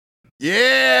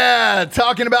Yeah,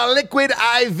 talking about liquidiv.com,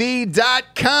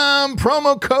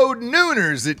 promo code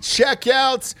Nooners at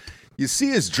checkout. You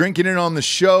see us drinking it on the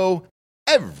show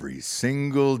every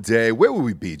single day. Where would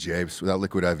we be, James, without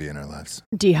Liquid IV in our lives?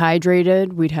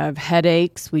 Dehydrated, we'd have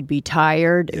headaches, we'd be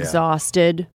tired,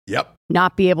 exhausted. Yep.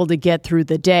 Not be able to get through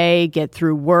the day, get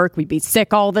through work. We'd be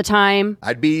sick all the time.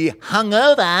 I'd be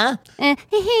hungover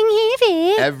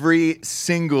every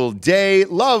single day.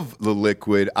 Love the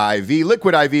Liquid IV.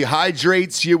 Liquid IV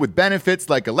hydrates you with benefits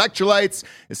like electrolytes,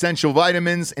 essential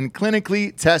vitamins, and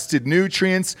clinically tested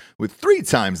nutrients with 3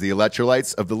 times the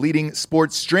electrolytes of the leading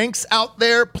sports drinks out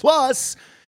there, plus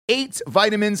 8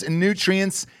 vitamins and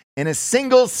nutrients in a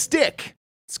single stick.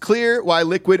 It's clear why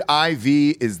Liquid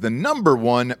IV is the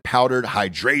 #1 powdered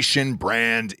hydration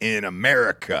brand in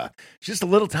America. It's just a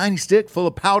little tiny stick full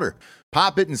of powder.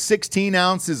 Pop it in 16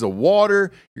 ounces of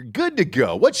water. You're good to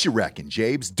go. What you reckon,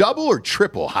 Jabes? Double or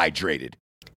triple hydrated?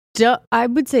 I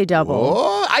would say double.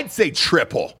 Oh, I'd say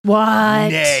triple. What?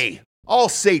 Nay, I'll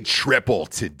say triple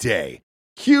today.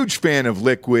 Huge fan of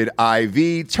Liquid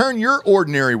IV. Turn your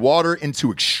ordinary water into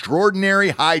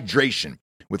extraordinary hydration.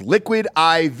 With Liquid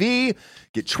IV,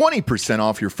 get 20%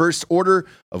 off your first order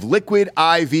of Liquid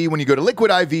IV when you go to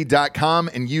liquidiv.com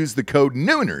and use the code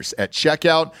Nooners at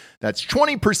checkout. That's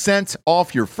 20%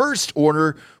 off your first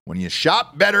order when you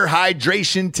shop better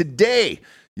hydration today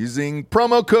using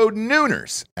promo code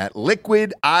Nooners at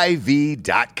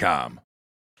liquidiv.com.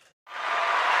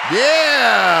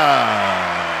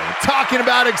 Yeah! Talking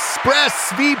about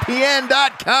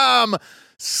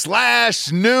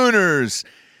expressvpn.com/Nooners.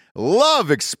 Love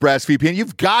ExpressVPN.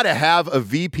 You've got to have a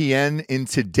VPN in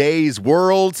today's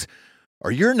world,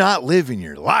 or you're not living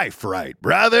your life right,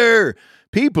 brother.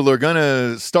 People are going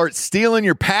to start stealing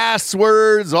your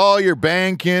passwords, all your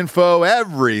bank info,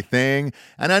 everything.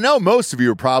 And I know most of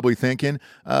you are probably thinking,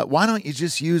 why don't you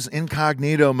just use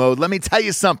incognito mode? Let me tell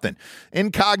you something.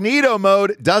 Incognito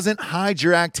mode doesn't hide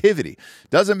your activity.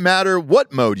 Doesn't matter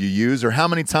what mode you use or how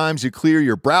many times you clear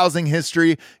your browsing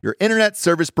history, your internet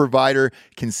service provider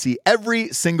can see every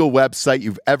single website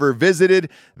you've ever visited.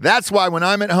 That's why when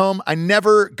I'm at home, I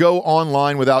never go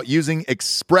online without using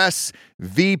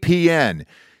ExpressVPN.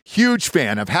 Huge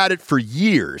fan. I've had it for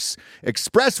years.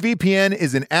 ExpressVPN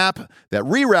is an app that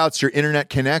reroutes your internet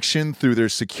connection through their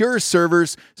secure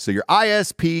servers so your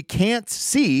ISP can't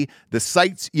see the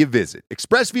sites you visit.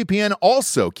 ExpressVPN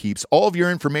also keeps all of your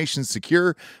information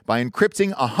secure by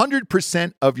encrypting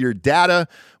 100% of your data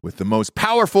with the most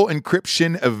powerful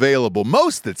encryption available.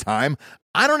 Most of the time,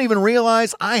 I don't even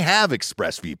realize I have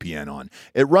ExpressVPN on.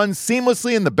 It runs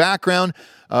seamlessly in the background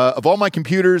of all my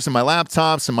computers and my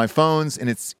laptops and my phones, and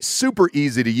it's super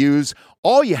easy to use.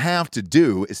 All you have to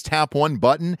do is tap one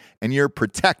button and you're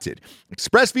protected.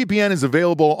 ExpressVPN is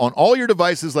available on all your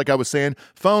devices, like I was saying,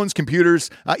 phones, computers,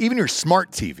 even your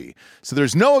smart TV. So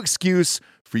there's no excuse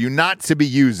for you not to be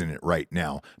using it right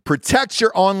now. Protect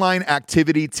your online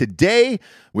activity today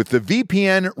with the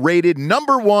VPN rated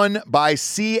 #1 by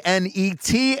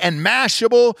CNET and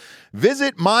Mashable.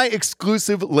 Visit my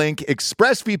exclusive link,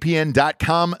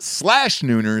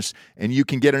 expressvpn.com/Nooners, and you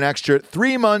can get an extra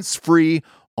 3 months free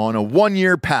on a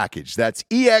 1-year package. That's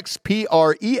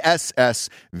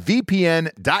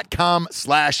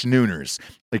expressvpn.com/Nooners.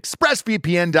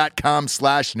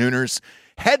 expressvpn.com/Nooners.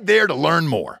 Head there to learn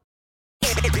more.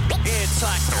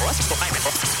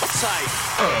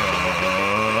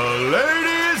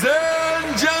 Ladies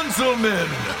and gentlemen,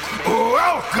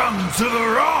 welcome to the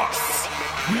Ross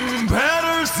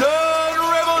Patterson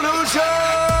Revolution!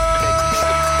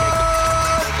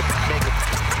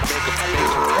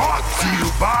 Brought to you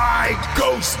by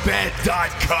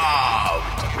GhostBed.com.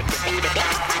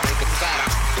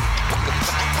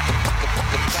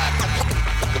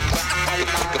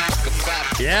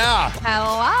 Yeah.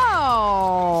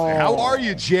 Hello. How are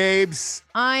you, Jabes?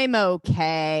 I'm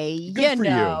okay. Good for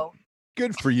you.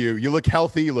 Good for you. You look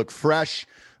healthy. You look fresh.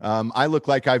 I look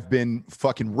like I've been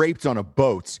fucking raped on a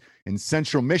boat in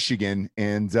central Michigan,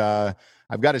 and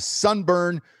I've got a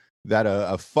sunburn that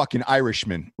a fucking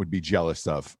Irishman would be jealous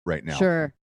of right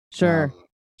now. Sure.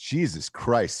 Jesus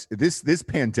Christ. This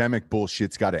pandemic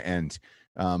bullshit's got to end.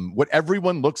 What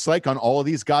everyone looks like on all of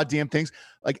these goddamn things.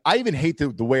 Like, I even hate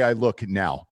the way I look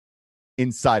now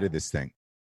inside of this thing.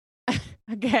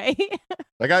 Okay.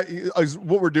 Like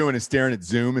what we're doing is staring at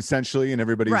Zoom essentially, and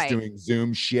everybody's doing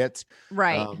Zoom shit.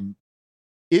 Right.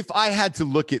 If I had to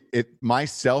look at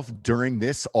myself during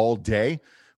this all day,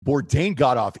 Bourdain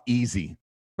got off easy.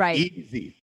 Right.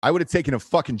 Easy. I would have taken a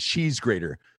fucking cheese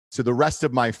grater to the rest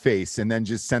of my face and then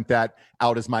just sent that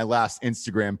out as my last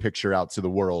Instagram picture out to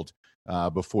the world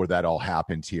before that all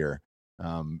happened here.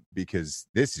 because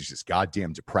this is just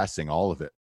goddamn depressing, all of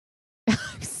it.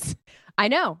 I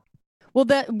know. Well,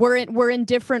 that we're in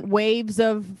different waves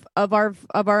of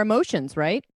our emotions,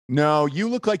 right? No, you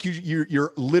look like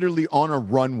you're literally on a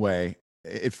runway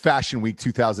at Fashion Week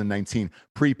 2019,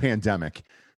 pre-pandemic.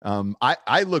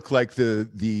 I look like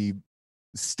the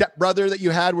stepbrother that you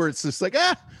had, where it's just like,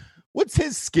 what's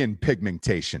his skin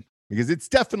pigmentation? Because it's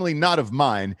definitely not of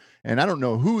mine, and I don't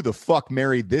know who the fuck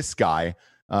married this guy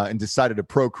and decided to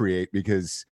procreate,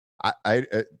 because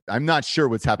I'm not sure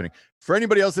what's happening. For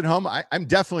anybody else at home, I'm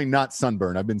definitely not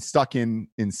sunburned. I've been stuck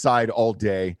inside all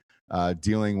day,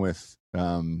 dealing with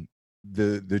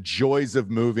the joys of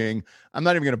moving. I'm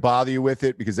not even going to bother you with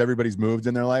it because everybody's moved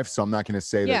in their life, so I'm not going to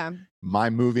say that my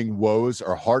moving woes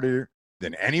are harder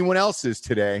than anyone else's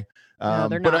today. No,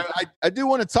 they're but not. I do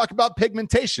want to talk about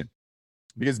pigmentation,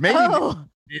 because maybe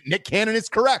Nick Cannon is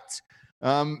correct.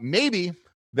 Maybe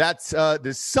that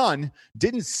the sun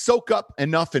didn't soak up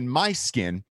enough in my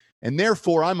skin, and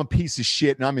therefore I'm a piece of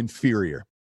shit and I'm inferior.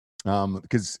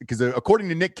 Because according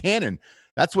to Nick Cannon,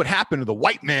 that's what happened to the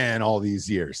white man all these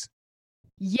years.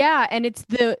 Yeah, and it's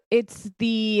the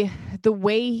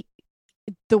way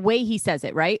he says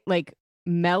it, right? Like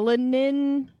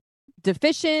melanin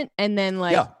deficient, and then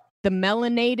like the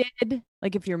melanated.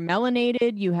 Like if you're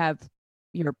melanated,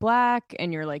 you're black,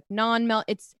 and you're like non-mel.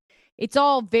 It's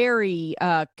all very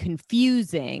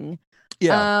confusing.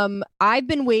 Yeah. I've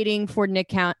been waiting for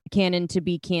Nick Cannon to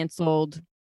be canceled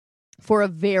for a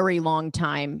very long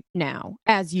time now,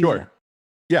 as you know.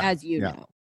 Yeah. As you know.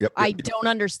 Yep. I don't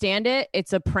understand it.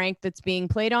 It's a prank that's being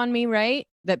played on me, right?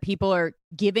 That people are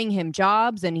giving him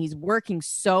jobs and he's working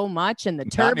so much, and the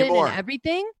turban and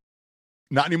everything.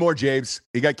 Not anymore, James.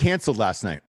 He got canceled last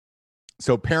night.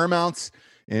 So Paramount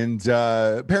owns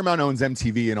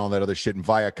MTV and all that other shit, and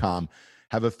Viacom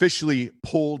have officially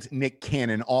pulled Nick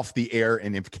Cannon off the air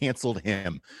and have canceled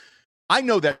him. I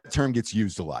know that term gets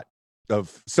used a lot,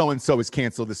 of so-and-so is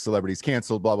canceled, this celebrity's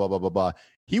canceled, blah, blah, blah, blah, blah.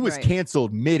 He was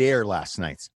canceled mid-air last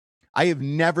night. I have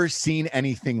never seen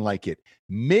anything like it.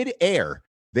 Mid-air,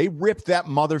 they ripped that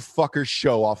motherfucker's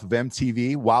show off of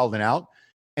MTV, Wild 'N Out,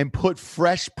 and put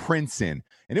Fresh Prince in.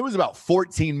 And it was about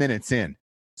 14 minutes in.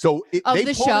 So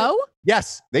the show?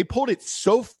 Yes. They pulled it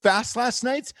so fast last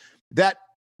night that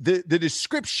the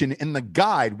description in the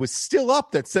guide was still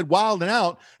up that said Wild 'N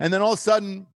Out. And then all of a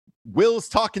sudden, Will's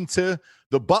talking to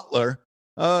the butler.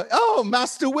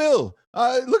 Master Will,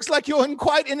 it looks like you're in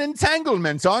quite an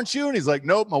entanglement, aren't you? And he's like,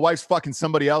 nope, my wife's fucking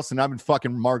somebody else, and I've been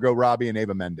fucking Margot Robbie and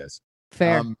Eva Mendes.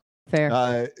 Fair.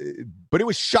 But it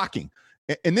was shocking.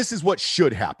 And this is what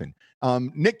should happen.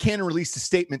 Nick Cannon released a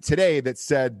statement today that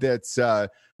said that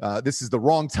this is the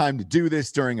wrong time to do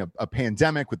this during a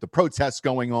pandemic with the protests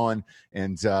going on,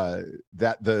 and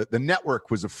that the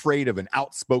network was afraid of an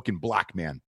outspoken black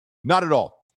man. Not at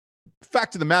all.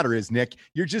 Fact of the matter is, Nick,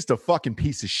 you're just a fucking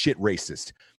piece of shit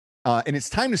racist. And it's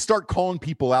time to start calling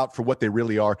people out for what they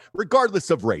really are, regardless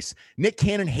of race. Nick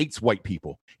Cannon hates white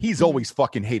people. He's always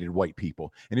fucking hated white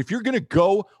people. And if you're going to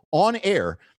go on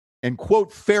air and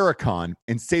quote Farrakhan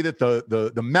and say that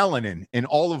the melanin in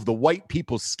all of the white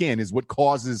people's skin is what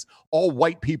causes all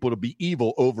white people to be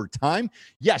evil over time,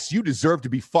 yes, you deserve to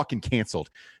be fucking canceled.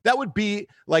 That would be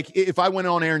like if I went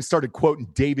on air and started quoting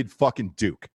David fucking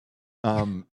Duke.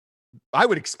 I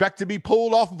would expect to be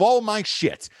pulled off of all my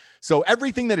shit. So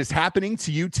everything that is happening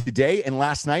to you today and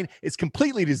last night is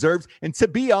completely deserved. And to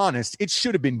be honest, it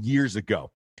should have been years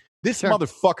ago. This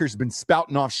motherfucker's been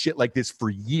spouting off shit like this for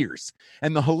years.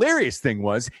 And the hilarious thing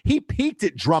was he peaked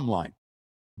at Drumline.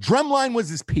 Drumline was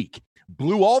his peak.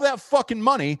 Blew all that fucking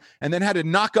money and then had to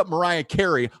knock up Mariah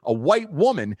Carey, a white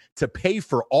woman, to pay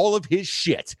for all of his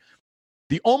shit.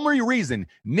 The only reason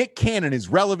Nick Cannon is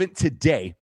relevant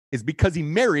today is because he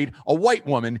married a white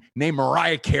woman named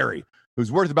Mariah Carey,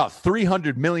 who's worth about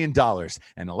 $300 million,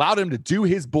 and allowed him to do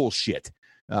his bullshit.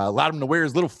 Allowed him to wear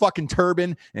his little fucking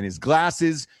turban and his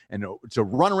glasses and to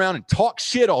run around and talk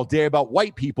shit all day about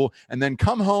white people and then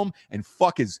come home and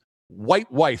fuck his white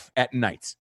wife at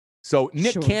night. So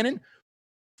Nick Cannon,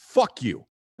 fuck you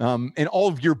and all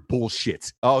of your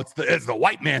bullshit. Oh, it's the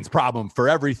white man's problem for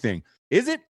everything. Is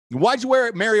it? Why'd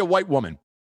you marry a white woman?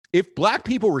 If black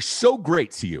people were so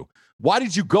great to you, why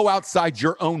did you go outside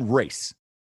your own race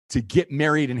to get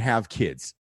married and have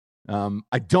kids?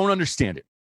 I don't understand it.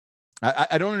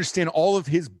 I don't understand all of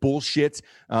his bullshit.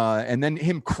 And then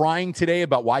him crying today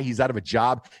about why he's out of a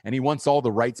job and he wants all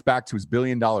the rights back to his $1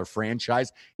 billion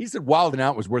franchise. He said Wild 'N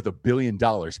Out was worth $1 billion.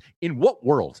 In what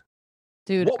world?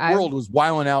 Dude, what world was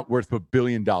Wild 'N Out worth $1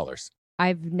 billion?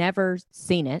 I've never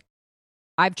seen it.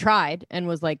 I've tried and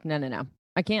was like, no.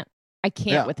 I can't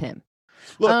with him.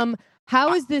 Look,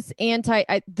 How is this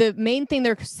the main thing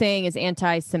they're saying is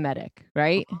anti-Semitic,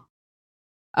 right?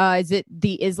 Is it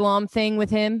the Islam thing with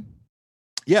him?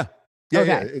 Yeah. Yeah,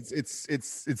 okay. Yeah.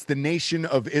 It's the Nation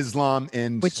of Islam,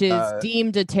 and which is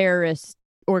deemed a terrorist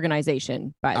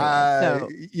organization, by the way. So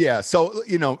yeah,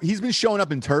 so he's been showing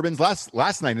up in turbans.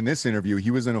 Last night in this interview, he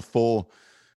was in a full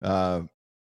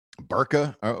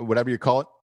burqa or whatever you call it.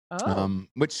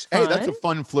 Which fun. Hey, that's a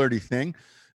fun flirty thing.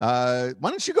 Why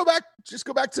don't you go back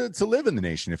to live in the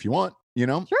nation if you want?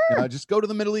 Sure. Just go to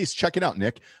the Middle East, check it out,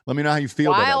 Nick. Let me know how you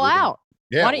feel. Wild out.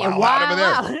 Yeah, why don't you wild out over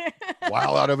out? there.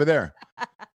 Wild out over there.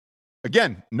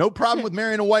 Again, no problem with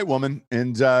marrying a white woman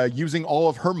and using all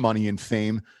of her money and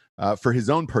fame for his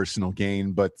own personal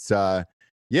gain. But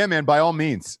yeah, man, by all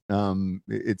means,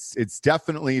 it's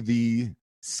definitely the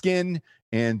skin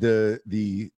and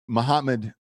the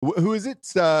Muhammad. Who is it?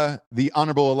 The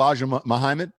Honorable Elijah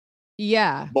Muhammad.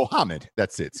 Yeah, Mohammed.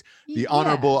 That's it. The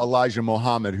Honorable Elijah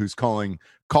Muhammad, who's causing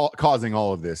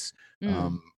all of this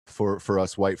for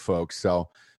us white folks. So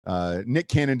Nick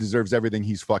Cannon deserves everything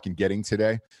he's fucking getting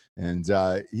today. And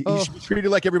he should be treated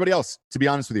like everybody else, to be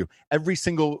honest with you. Every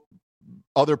single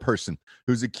other person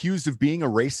who's accused of being a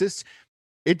racist,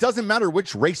 it doesn't matter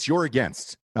which race you're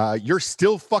against. You're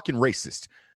still fucking racist.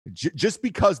 Just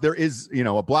because there is,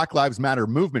 a Black Lives Matter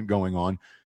movement going on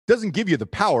doesn't give you the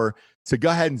power to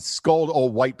go ahead and scold all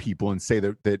white people and say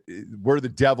that we're the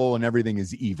devil and everything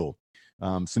is evil.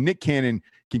 So Nick Cannon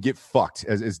can get fucked,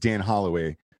 as Dan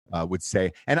Holloway would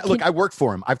say. And look, I worked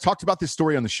for him. I've talked about this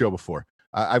story on the show before.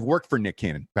 I've worked for Nick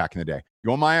Cannon back in the day.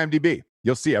 Go on my IMDb.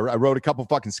 You'll see. I wrote a couple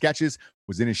fucking sketches,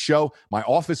 was in his show. My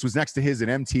office was next to his at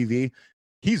MTV.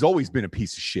 He's always been a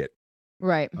piece of shit.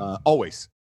 Right. Always.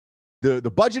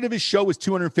 The budget of his show was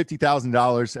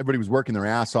 $250,000. Everybody was working their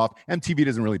ass off. MTV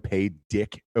doesn't really pay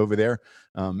dick over there.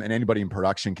 And anybody in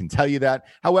production can tell you that.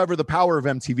 However, the power of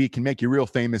MTV can make you real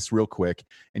famous real quick.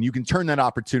 And you can turn that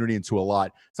opportunity into a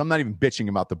lot. So I'm not even bitching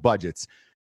about the budgets.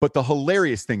 But the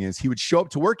hilarious thing is he would show up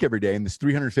to work every day in this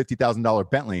 $350,000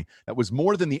 Bentley that was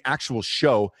more than the actual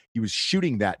show he was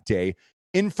shooting that day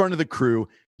in front of the crew,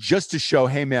 just to show,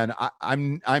 hey, man,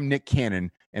 I'm Nick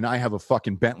Cannon and I have a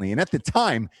fucking Bentley. And at the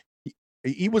time,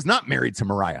 he was not married to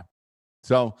Mariah.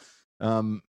 So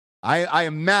I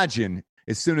imagine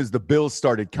as soon as the bills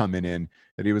started coming in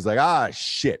that he was like,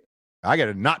 shit, I got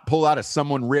to not pull out of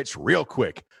someone rich real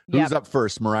quick. Who's up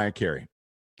first? Mariah Carey.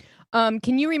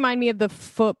 Can you remind me of the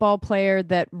football player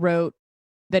that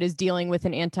is dealing with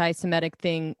an anti-Semitic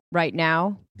thing right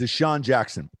now? Deshaun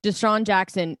Jackson.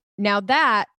 Now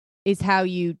that is how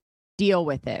you deal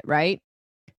with it, right?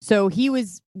 So he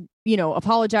was,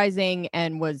 apologizing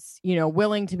and was,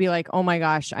 willing to be like, oh my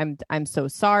gosh, I'm so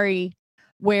sorry.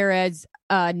 Whereas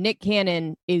Nick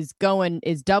Cannon is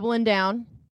doubling down.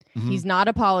 Mm-hmm. He's not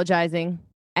apologizing,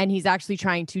 and he's actually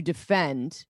trying to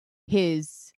defend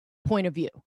his point of view.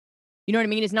 You know what I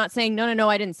mean? He's not saying, no,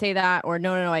 I didn't say that, or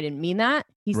no, I didn't mean that.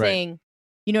 He's saying,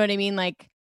 you know what I mean? Like,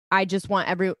 I just want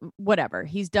whatever.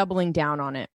 He's doubling down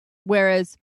on it.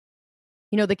 Whereas,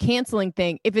 the canceling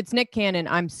thing, if it's Nick Cannon,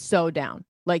 I'm so down.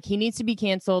 Like, he needs to be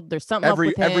canceled. There's something up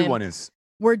with him. Everyone is.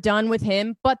 We're done with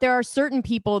him. But there are certain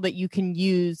people that you can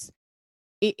use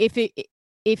if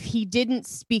he didn't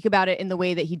speak about it in the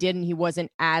way that he did, and he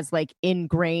wasn't as like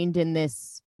ingrained in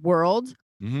this world.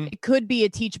 Mm-hmm. It could be a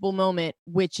teachable moment,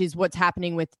 which is what's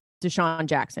happening with Deshaun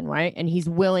Jackson, right? And he's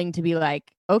willing to be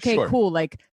like, okay, cool.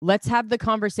 Like, let's have the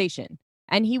conversation.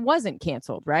 And he wasn't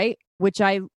canceled, right? Which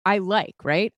I like,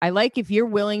 right? I like if you're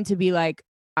willing to be like,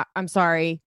 I'm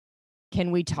sorry,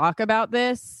 can we talk about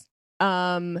this?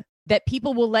 That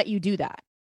people will let you do that.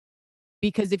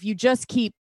 Because if you just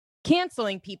keep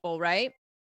canceling people, right?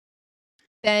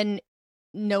 Then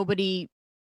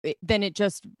it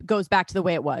just goes back to the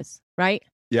way it was, right?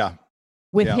 Yeah.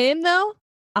 With him, though,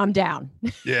 I'm down.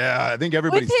 Yeah, I think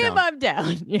everybody's With him, down. I'm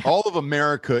down. Yeah. All of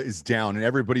America is down, and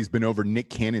everybody's been over Nick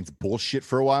Cannon's bullshit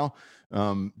for a while.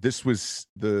 This was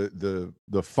the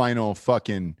final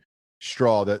fucking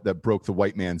straw that broke the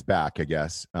white man's back, I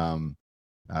guess.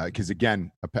 Because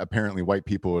again, apparently white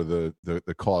people are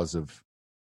the cause of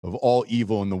all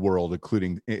evil in the world,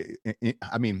 including,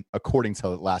 according to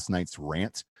last night's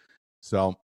rant.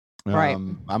 So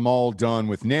I'm all done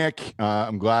with Nick.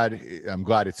 I'm glad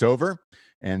it's over.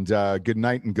 And good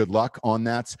night and good luck on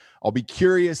that. I'll be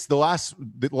curious. The last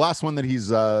one that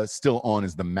he's still on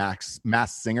is the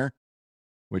Masked Singer,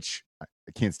 which I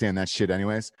can't stand that shit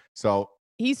anyways. So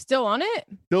he's still on it?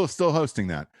 Still hosting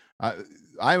that.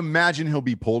 I imagine he'll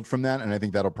be pulled from that, and I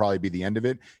think that'll probably be the end of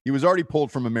it. He was already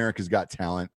pulled from America's Got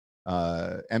Talent.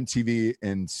 MTV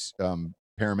and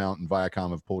Paramount and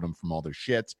Viacom have pulled him from all their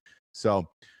shit. So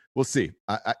We'll see.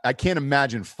 I can't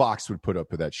imagine Fox would put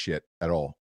up with that shit at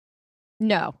all.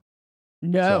 No.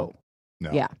 So,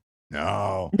 no. Yeah.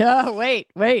 No. No, wait,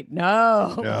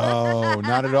 no. No,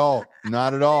 not at all.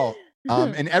 Not at all.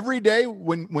 And every day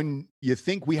when you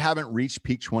think we haven't reached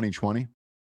peak 2020,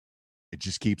 it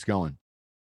just keeps going.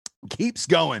 Keeps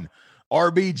going.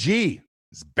 RBG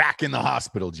is back in the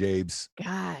hospital, Jabes.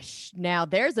 Gosh, now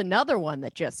there's another one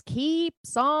that just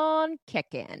keeps on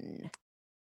kicking.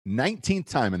 19th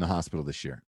time in the hospital this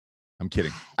year. I'm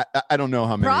kidding. I don't know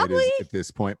how many Probably? it is at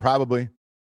this point. Probably.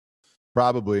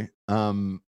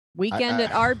 Weekend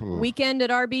at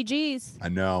RBG's. I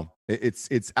know.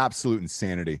 It's absolute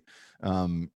insanity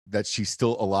that she's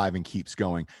still alive and keeps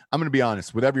going. I'm going to be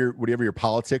honest. Whatever your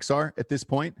politics are at this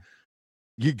point,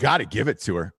 you got to give it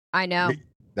to her. I know.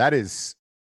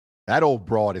 That old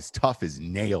broad is tough as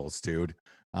nails, dude.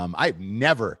 I've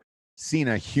never seen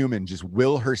a human just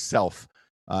will herself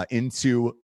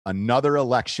into another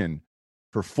election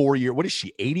for 4 years. What is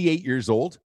she? 88 years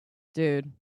old, dude.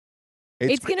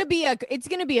 It's gonna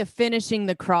be a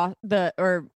finishing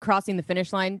crossing the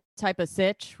finish line type of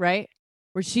sitch, right?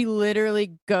 Where she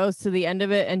literally goes to the end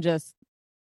of it and just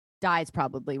dies,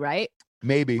 probably, right?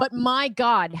 Maybe. But my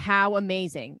God, how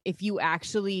amazing if you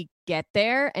actually get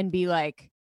there and be like,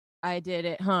 I did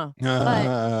it, huh?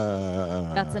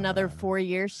 But that's another 4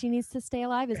 years she needs to stay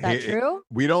alive. Is that true?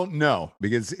 We don't know,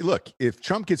 because look, if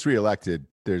Trump gets reelected,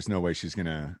 there's no way she's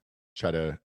gonna try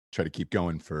to keep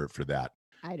going for that.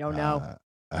 I don't know.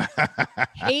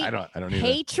 I don't either.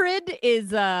 Hatred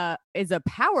is a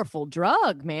powerful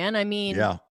drug, man. I mean,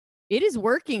 yeah, it is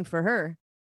working for her.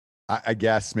 I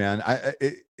guess, man.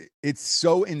 It's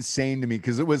so insane to me,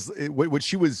 because what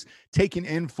she was taken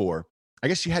in for. I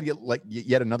guess she had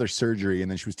yet another surgery, and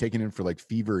then she was taken in for like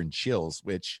fever and chills,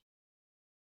 which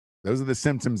those are the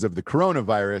symptoms of the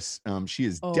coronavirus. She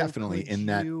is definitely in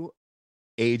that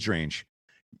age range.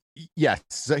 Yes.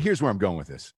 So here's where I'm going with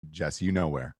this, Jesse. You know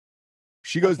where.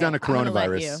 She goes down to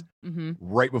coronavirus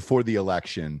right before the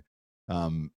election.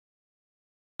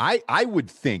 I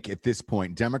would think at this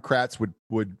point, Democrats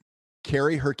would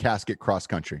carry her casket cross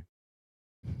country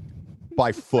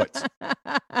by foot.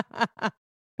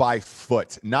 By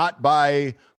foot, not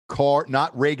by car,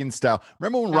 not Reagan style.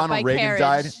 Remember when Ronald Reagan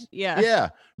died? Yeah.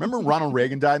 Remember when Ronald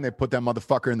Reagan died and they put that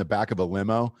motherfucker in the back of a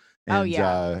limo? And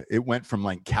it went from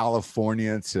like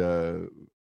California to,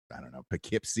 I don't know,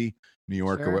 Poughkeepsie, New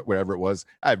York, or whatever it was.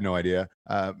 I have no idea.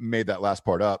 Made that last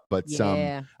part up. But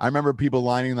I remember people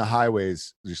lining the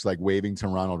highways just like waving to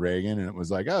Ronald Reagan. And it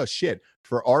was like, oh, shit.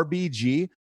 For RBG,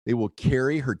 they will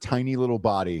carry her tiny little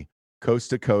body coast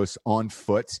to coast on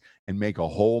foot and make a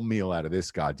whole meal out of this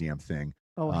goddamn thing.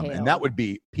 And that would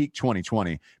be peak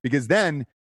 2020, because then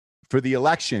for the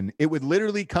election, it would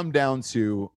literally come down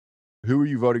to who are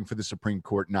you voting for the Supreme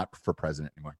Court, not for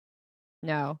president anymore.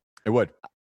 No, it would.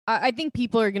 I think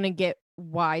people are going to get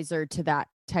wiser to that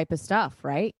type of stuff,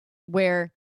 right?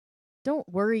 Where don't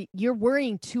worry, you're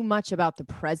worrying too much about the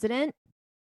president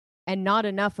and not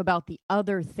enough about the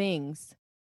other things,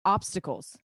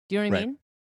 obstacles. Do you know what I mean?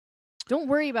 Don't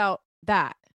worry about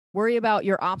that. Worry about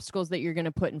your obstacles that you're going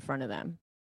to put in front of them.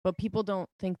 But people don't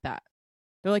think that.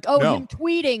 They're like, him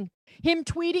tweeting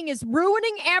is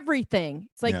ruining everything.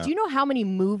 It's like, do you know how many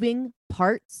moving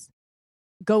parts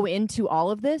go into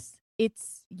all of this?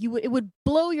 It would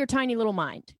blow your tiny little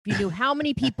mind if you knew how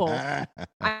many people.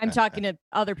 I'm talking to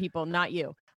other people, not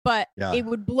you. But it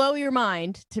would blow your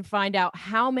mind to find out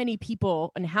how many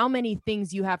people and how many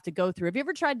things you have to go through. Have you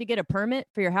ever tried to get a permit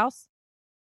for your house?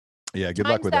 Yeah, good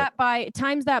luck with that.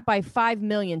 Times that by 5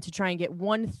 million to try and get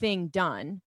one thing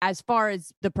done as far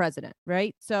as the president,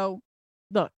 right? So,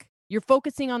 look, you're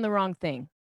focusing on the wrong thing.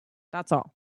 That's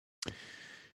all.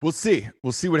 We'll see.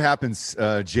 We'll see what happens,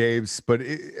 James. But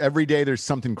every day there's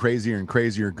something crazier and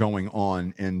crazier going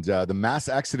on. And the mass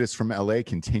exodus from LA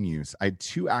continues. I had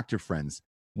 2 actor friends.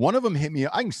 One of them hit me.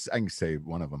 I can say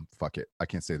one of them. Fuck it. I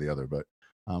can't say the other. But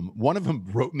one of them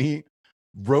wrote me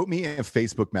a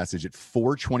Facebook message at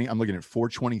 4:20. I'm looking at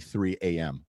 4:23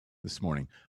 a.m. this morning.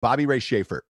 Bobby Ray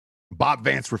Schaefer, Bob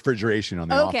Vance Refrigeration on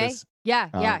The Office.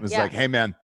 Yeah. It was like, hey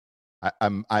man,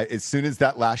 I as soon as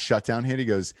that last shutdown hit, he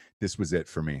goes, this was it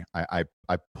for me. I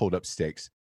pulled up stakes.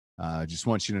 Just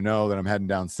want you to know that I'm heading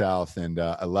down south, and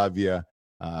I love you.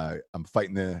 I'm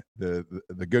fighting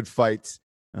the good fight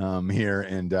here,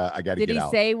 and I got to get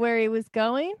out. Did he say where he was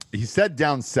going? He said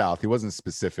down south. He wasn't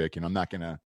specific, and I'm not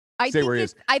gonna. I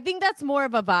think that's more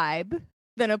of a vibe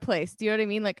than a place. Do you know what I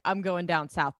mean? Like, I'm going down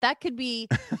south. That could be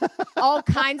all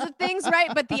kinds of things,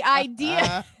 right? But the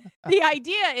idea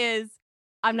is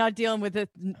I'm not dealing with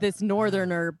this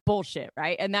northerner bullshit,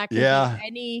 right? And that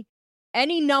could be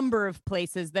any number of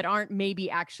places that aren't maybe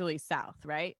actually south,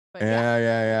 right? But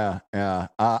Yeah.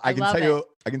 I can love tell you, it.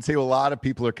 I can tell you a lot of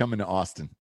people are coming to Austin.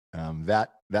 That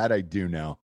I do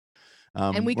know.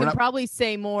 And we we're can not, probably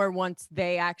say more once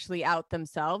they actually out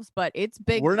themselves, but it's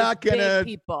big. We're not gonna big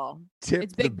people. tip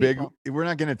It's the big big. people. We're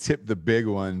not gonna tip the big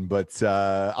one, but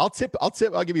I'll tip.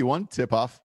 I'll give you one tip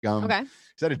off. Okay. I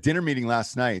was at a dinner meeting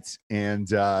last night and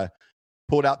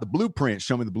pulled out the blueprint.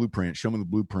 Show me the blueprint. Show me the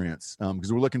blueprints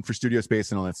because we're looking for studio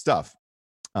space and all that stuff.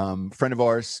 Friend of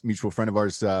ours, mutual friend of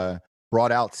ours,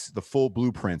 brought out the full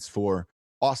blueprints for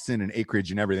Austin and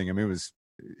acreage and everything. I mean, it was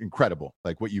incredible,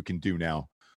 like what you can do now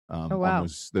on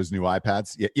those new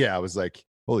iPads. Yeah. I was like,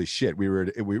 holy shit. We were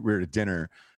at a dinner.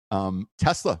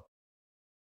 Tesla.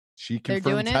 She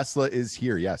confirmed Tesla is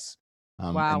here. Yes.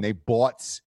 And they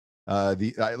bought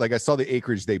I saw the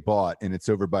acreage they bought, and it's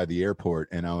over by the airport,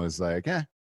 and I was like,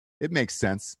 it makes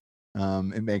sense.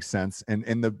 It makes sense.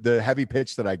 And the heavy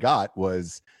pitch that I got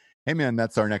was, hey man,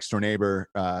 that's our next door neighbor.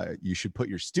 You should put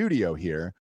your studio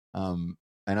here.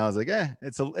 And I was like,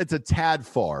 it's a tad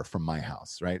far from my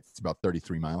house, right? It's about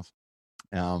 33 miles.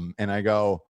 And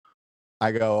I'm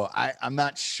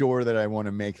not sure that I want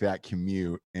to make that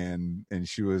commute. And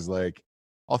she was like,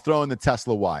 I'll throw in the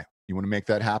Tesla Y. You want to make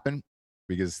that happen?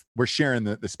 Because we're sharing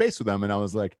the space with them. And I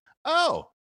was like, for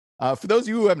those of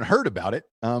you who haven't heard about it,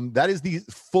 that is the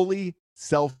fully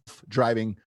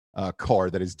self-driving car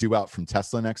that is due out from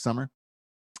Tesla next summer.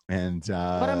 And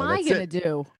what am I going to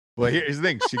do? Well, here's the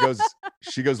thing.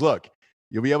 She goes, look,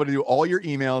 you'll be able to do all your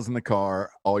emails in the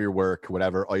car, all your work,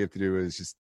 whatever. All you have to do is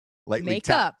just lightly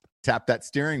tap that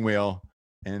steering wheel.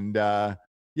 And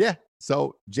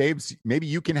so James, maybe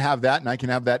you can have that and I can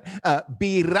have that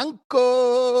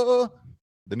Biranco,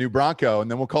 the new Bronco,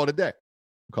 and then we'll call it a day.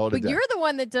 But you're the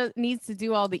one that needs to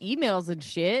do all the emails and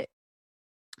shit.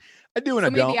 I do and so I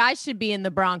don't. Maybe I should be in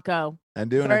the Bronco. I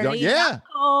do and I don't. Yeah.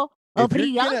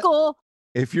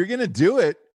 If you're gonna do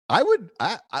it, I would.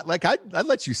 I'd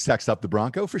let you sex up the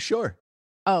Bronco for sure.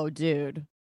 Oh, dude,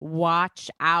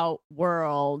 watch out,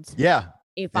 world. Yeah.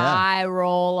 If I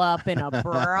roll up in a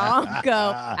Bronco,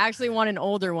 I actually want an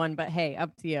older one, but hey,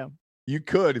 up to you. You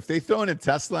could. If they throw in a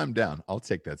Tesla, I'm down. I'll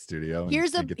take that studio and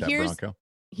get that Bronco.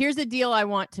 Here's a deal I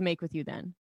want to make with you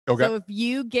then. Okay. So if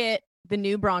you get the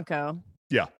new Bronco,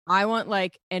 yeah, I want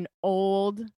like an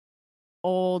old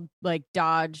like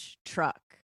Dodge truck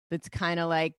that's kind of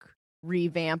like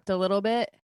revamped a little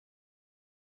bit.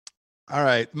 All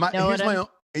right. Here's my own.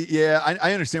 Yeah,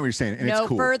 I understand what you're saying. And no it's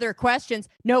cool. No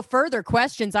further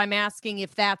questions. I'm asking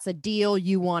if that's a deal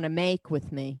you want to make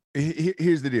with me.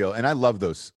 Here's the deal. And I love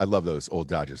those old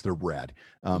Dodges. They're rad.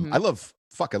 I love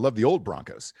the old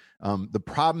Broncos. The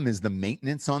problem is the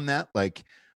maintenance on that. Like,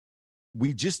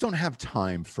 we just don't have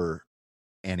time for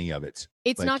any of it.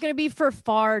 It's not going to be for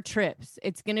far trips.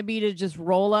 It's going to be to just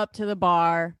roll up to the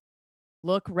bar,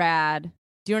 look rad.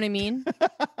 Do you know what I mean?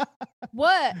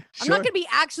 What? Sure. I'm not going to be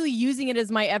actually using it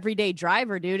as my everyday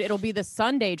driver, dude. It'll be the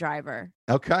Sunday driver.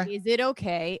 Okay. Is it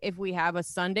okay if we have a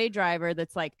Sunday driver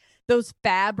that's like those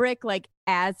fabric, like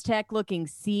Aztec looking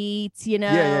seats,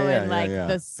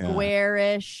 the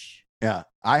squarish. Yeah.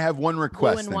 I have one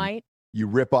request. Blue and white. You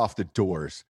rip off the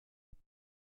doors.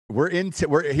 Here's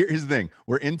the thing.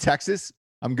 We're in Texas.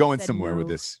 I'm going somewhere with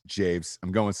this, James.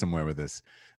 I'm going somewhere with this.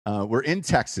 We're in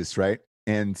Texas, right?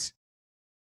 And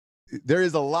there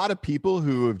is a lot of people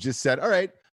who have just said, all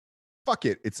right, fuck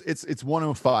it. It's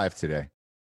 105 today.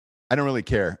 I don't really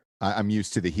care. I'm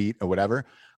used to the heat or whatever.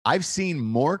 I've seen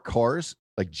more cars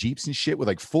like Jeeps and shit with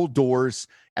like full doors,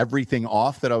 everything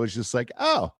off, that I was just like,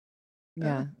 oh,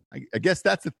 yeah. I guess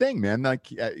that's the thing, man. Like,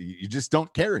 you just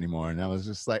don't care anymore. And I was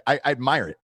just like, I admire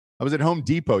it. I was at Home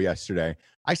Depot yesterday.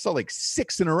 I saw like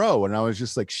 6 in a row, and I was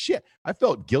just like, shit. I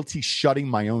felt guilty shutting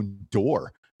my own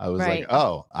door. I was like,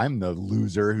 oh, I'm the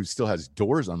loser who still has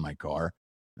doors on my car.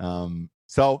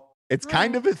 So it's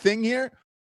kind of a thing here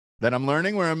that I'm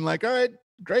learning, where I'm like, all right,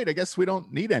 great. I guess we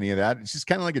don't need any of that. It's just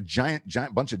kind of like a giant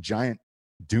bunch of giant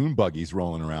dune buggies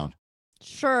rolling around.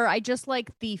 Sure. I just like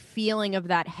the feeling of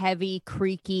that heavy,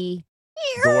 creaky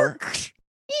door.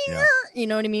 Yeah. You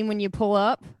know what I mean? When you pull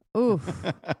up. Oof.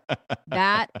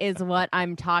 That is what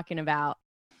I'm talking about.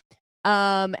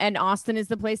 And Austin is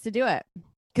the place to do it.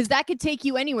 Because that could take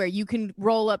you anywhere. You can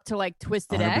roll up to like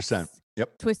Twisted 100%. X.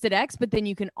 Yep. Twisted X, but then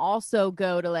you can also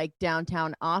go to like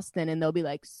downtown Austin and they'll be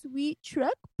like, sweet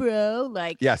truck, bro.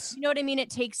 Like, yes. You know what I mean? It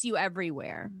takes you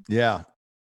everywhere. Yeah.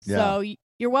 So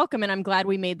you're welcome. And I'm glad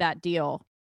we made that deal.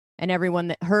 And everyone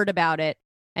that heard about it.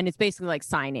 And it's basically like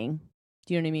signing.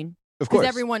 Do you know what I mean? Of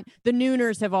course. Because the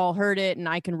Nooners have all heard it, and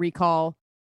I can recall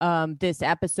this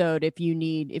episode if we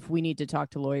need to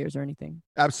talk to lawyers or anything.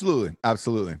 Absolutely.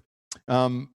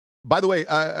 By the way,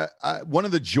 one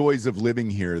of the joys of living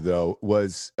here, though,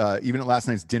 was even at last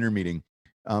night's dinner meeting,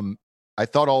 I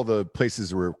thought all the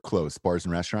places were closed, bars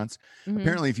and restaurants. Mm-hmm.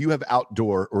 Apparently, if you have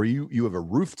outdoor or you have a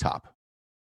rooftop,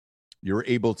 you're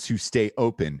able to stay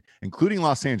open, including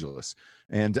Los Angeles.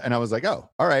 And I was like, oh,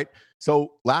 all right.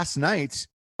 So last night,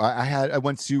 I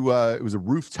went to it was a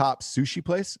rooftop sushi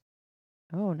place.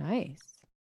 Oh, nice.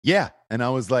 Yeah, and I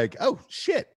was like, oh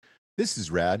shit, this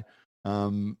is rad.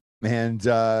 And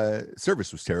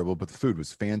service was terrible, but the food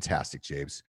was fantastic,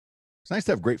 James. It's nice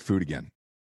to have great food again.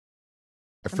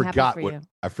 I forgot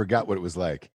what it was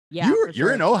like. Yeah,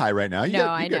 you're in Ojai right now.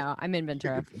 I know. I'm in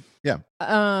Ventura. Yeah.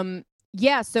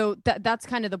 Yeah. So that's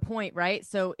kind of the point, right?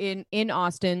 So in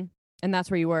Austin, and that's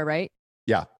where you were, right?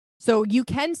 Yeah. So you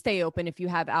can stay open if you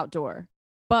have outdoor,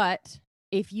 but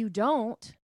if you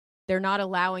don't, they're not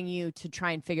allowing you to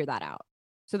try and figure that out.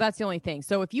 So that's the only thing.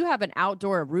 So if you have an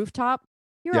outdoor rooftop,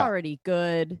 you're already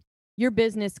good. Your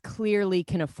business clearly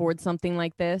can afford something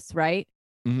like this, right?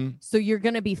 Mm-hmm. So you're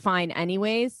going to be fine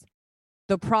anyways.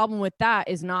 The problem with that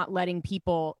is not letting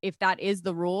people, if that is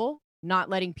the rule, not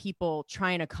letting people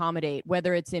try and accommodate,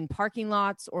 whether it's in parking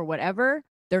lots or whatever,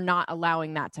 they're not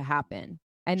allowing that to happen.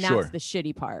 And that's the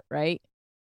shitty part, right?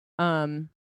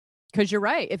 Because you're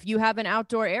right. If you have an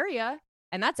outdoor area,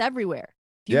 and that's everywhere.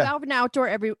 If you have an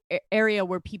outdoor area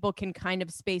where people can kind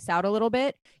of space out a little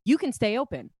bit, you can stay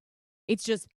open. It's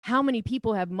just how many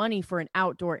people have money for an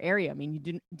outdoor area? I mean,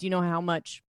 do you know how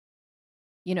much,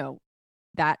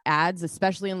 that adds,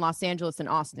 especially in Los Angeles and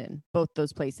Austin, both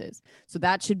those places. So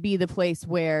that should be the place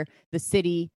where the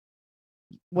city,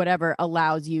 whatever,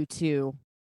 allows you to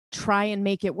try and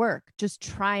make it work. Just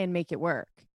try and make it work.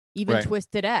 Even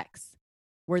Twisted X,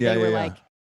 where they were like,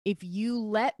 if you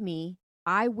let me,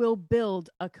 I will build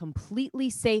a completely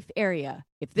safe area.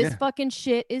 If this fucking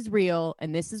shit is real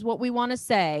and this is what we want to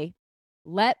say,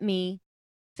 let me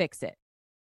fix it.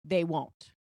 They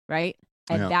won't, right?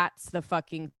 And that's the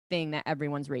fucking thing that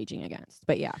everyone's raging against.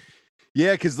 But yeah.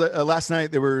 Yeah, because last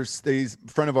night a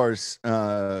friend of ours,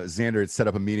 Xander, had set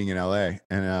up a meeting in LA,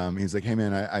 and he's like, "Hey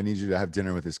man, I need you to have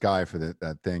dinner with this guy for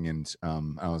that thing." And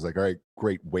I was like, "All right,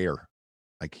 great. Where?"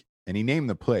 And he named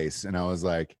the place, and I was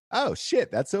like, "Oh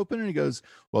shit, that's open." And he goes,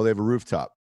 "Well, they have a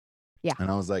rooftop." Yeah.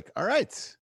 And I was like, "All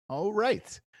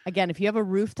right." Again, if you have a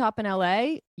rooftop in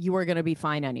LA, you are going to be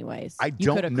fine anyways. I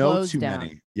don't know too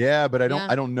many. Yeah, but I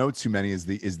don't know too many is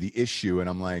the issue, and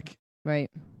I'm like, right.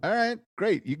 All right,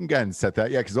 great. You can go ahead and set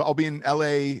that. Yeah, because I'll be in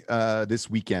LA this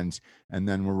weekend, and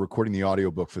then we're recording the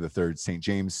audiobook for the third St.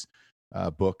 James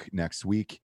book next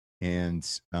week, and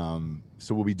so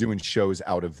we'll be doing shows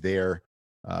out of there.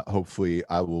 Hopefully,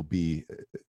 I will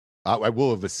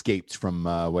have escaped from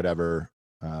whatever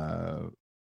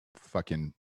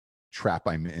fucking trap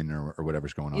I'm in or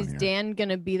whatever's going on here. Is here. Dan going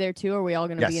to be there too? Or are we all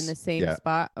going to be in the same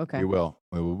spot? Okay. We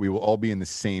will all be in the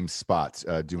same spot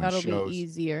doing shows. That'll be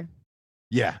easier.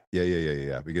 Yeah.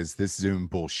 Because this Zoom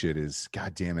bullshit is,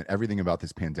 God damn it, everything about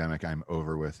this pandemic I'm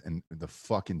over with. And the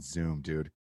fucking Zoom,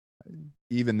 dude.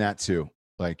 Even that too.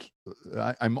 Like,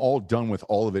 I'm all done with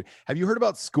all of it. Have you heard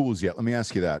about schools yet? Let me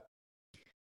ask you that.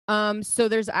 So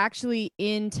there's actually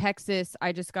in Texas,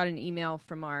 I just got an email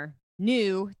from our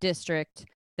new district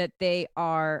that they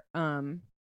are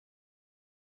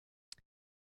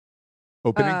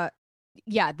opening.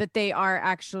 That they are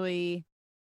actually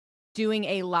doing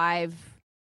a live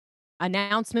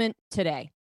announcement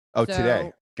today. Oh,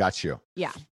 today. Got you.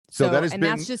 Yeah. So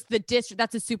that's just the district.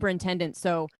 That's a superintendent.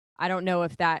 So I don't know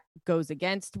if that goes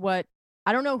against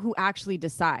I don't know who actually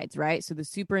decides, right? So the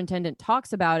superintendent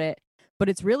talks about it, but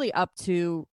it's really up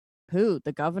to who?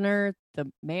 The governor,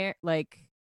 the mayor, like.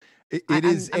 I'm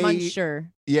unsure.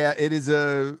 Yeah, it is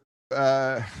a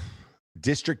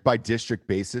district by district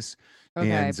basis.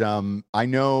 Okay. And I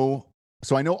know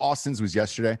Austin's was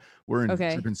yesterday. We're in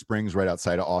Dripping Springs right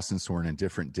outside of Austin, so we're in a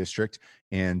different district.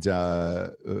 And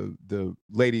the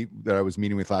lady that I was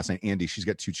meeting with last night, Andy, she's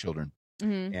got 2 children.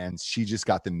 Mm-hmm. And she just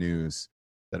got the news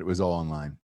that it was all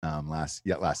online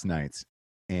last night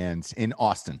and in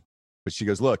Austin. But she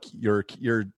goes, "Look, you're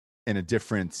in a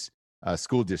different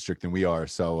school district than we are."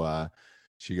 So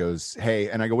she goes,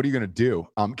 "Hey," and I go, "What are you going to do?"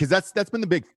 Because that's been the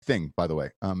big thing, by the way.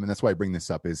 And that's why I bring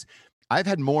this up is I've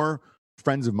had more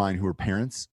friends of mine who are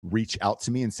parents reach out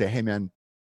to me and say, "Hey man,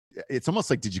 it's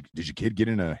almost like, did your kid get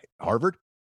into Harvard?"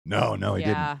 No, he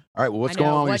didn't. All right, well, what's going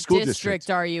on with your school district? What district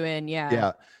are you in?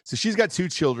 Yeah. So she's got 2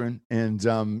 children,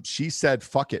 and she said,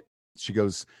 "Fuck it." She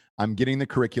goes, "I'm getting the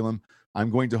curriculum. I'm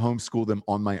going to homeschool them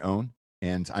on my own,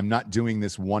 and I'm not doing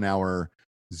this 1-hour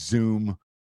Zoom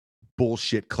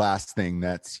bullshit class thing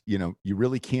that's, you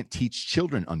really can't teach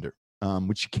children under,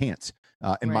 which you can't,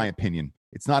 in my opinion.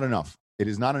 It's not enough. It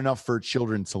is not enough for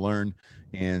children to learn.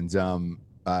 And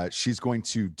she's going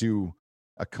to do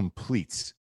a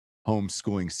complete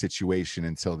homeschooling situation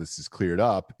until this is cleared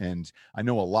up. And I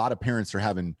know a lot of parents are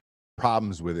having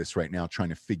problems with this right now, trying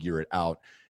to figure it out.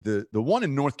 The one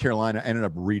in North Carolina ended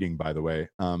up reading, by the way.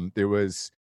 There was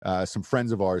some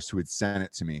friends of ours who had sent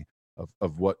it to me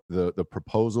of what the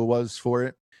proposal was for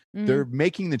it. They're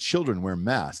making the children wear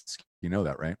masks. You know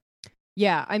that, right?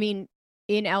 Yeah. I mean,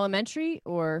 in elementary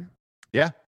or?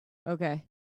 Yeah. Okay.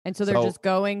 And so they're just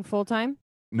going full time?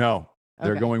 No.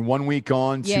 They're going 1 week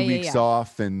on, 2 weeks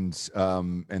off, and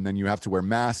then you have to wear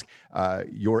masks.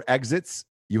 Your exits,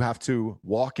 you have to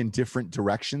walk in different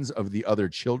directions of the other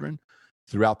children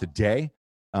throughout the day.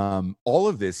 All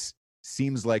of this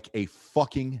seems like a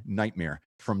fucking nightmare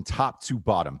from top to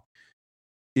bottom.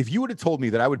 If you would have told me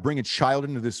that I would bring a child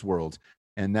into this world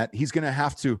and that he's going to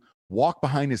have to walk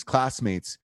behind his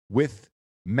classmates with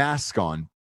mask on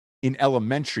in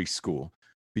elementary school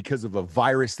because of a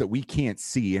virus that we can't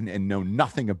see and know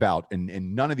nothing about,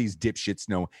 and none of these dipshits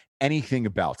know anything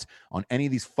about on any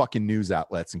of these fucking news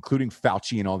outlets, including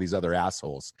Fauci and all these other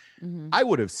assholes, I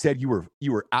would have said you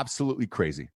were absolutely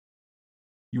crazy.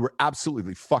 You were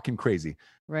absolutely fucking crazy.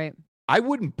 Right. I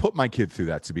wouldn't put my kid through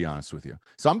that, to be honest with you.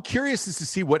 So I'm curious as to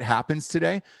see what happens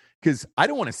today, because I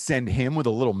don't want to send him with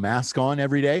a little mask on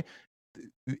every day.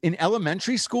 In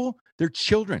elementary school, they're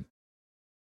children.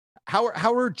 How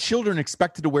are children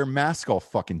expected to wear masks all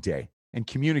fucking day and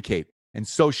communicate and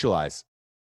socialize?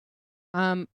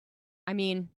 I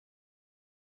mean,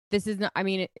 this is not, I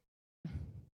mean,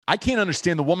 I can't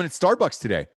understand the woman at Starbucks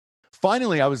today.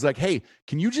 Finally, I was like, hey,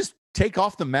 can you just take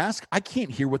off the mask? I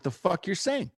can't hear what the fuck you're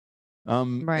saying.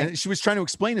 Right. And she was trying to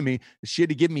explain to me that she had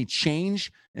to give me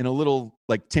change in a little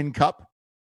like tin cup,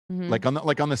 like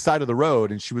on the side of the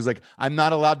road. And she was like, I'm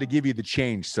not allowed to give you the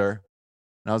change, sir.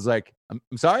 And I was like, I'm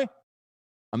sorry?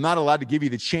 I'm not allowed to give you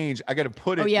the change. I got to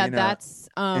put it in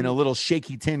a little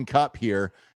shaky tin cup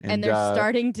here. And they're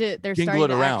starting to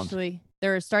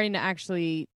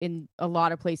actually in a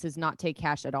lot of places not take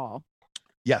cash at all.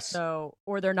 Yes. So,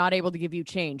 or they're not able to give you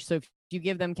change. So if you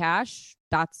give them cash,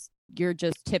 you're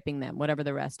just tipping them, whatever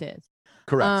the rest is.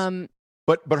 Correct.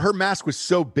 But her mask was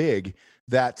so big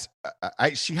that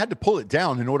she had to pull it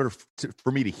down in order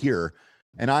for me to hear.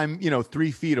 And I'm,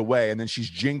 3 feet away, and then she's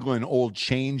jingling old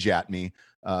change at me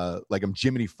like I'm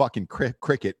Jiminy fucking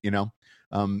Cricket,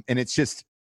 and it's just,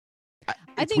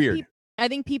 it's weird. I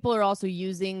think people are also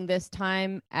using this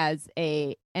time as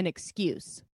an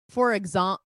excuse. For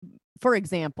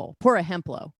example, pour a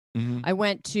Hemplo. I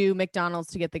went to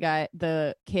McDonald's to get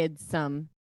the kids some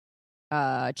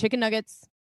chicken nuggets,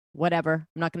 whatever.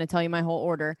 I'm not going to tell you my whole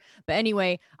order. But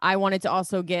anyway, I wanted to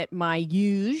also get my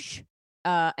huge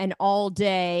an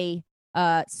all-day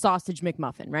sausage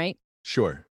McMuffin, right?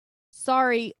 Sure.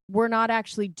 Sorry, we're not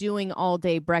actually doing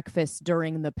all-day breakfast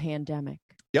during the pandemic.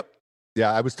 Yep.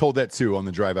 Yeah, I was told that too on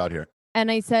the drive out here. And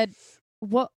I said,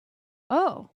 what?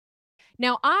 Oh.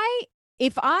 Now,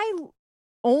 if I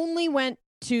only went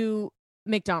to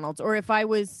McDonald's, or if I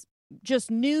was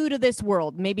just new to this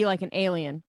world, maybe like an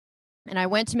alien, and I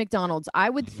went to McDonald's, I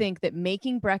would think that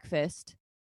making breakfast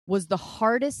was the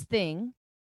hardest thing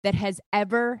that has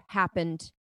ever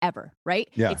happened ever, right?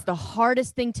 Yeah. It's the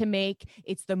hardest thing to make.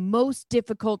 It's the most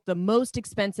difficult, the most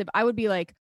expensive. I would be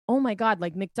like, oh my God,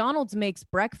 like McDonald's makes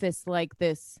breakfast like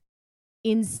this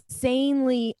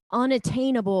insanely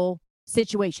unattainable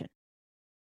situation.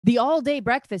 The all-day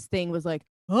breakfast thing was like,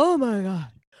 oh my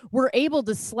God, we're able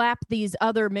to slap these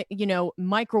other,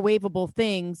 microwavable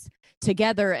things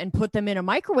together and put them in a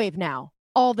microwave now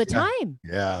all the time.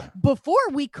 Yeah. Before,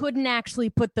 we couldn't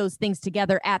actually put those things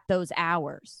together at those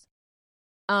hours.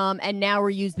 And now we're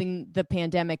using the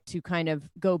pandemic to kind of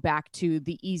go back to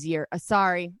the easier,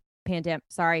 sorry,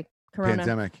 corona.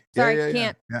 Pandemic. Sorry,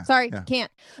 can't.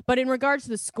 Can't. But in regards to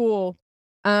the school,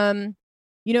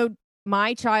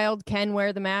 my child can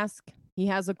wear the mask. He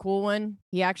has a cool one.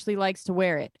 He actually likes to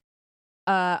wear it.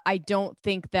 I don't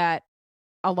think that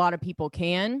a lot of people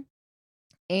can.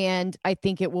 And I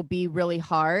think it will be really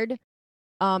hard.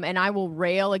 And I will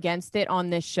rail against it on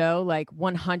this show, like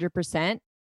 100%.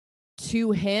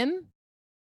 To him,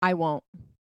 I won't.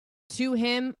 To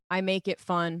him, I make it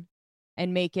fun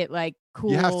and make it like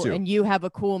cool. And you have a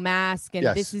cool mask. And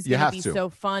this is going to be so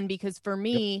fun, because for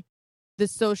me, the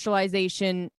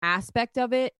socialization aspect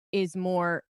of it is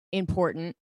more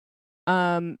important.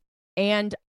 And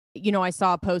I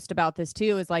saw a post about this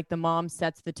too, is like the mom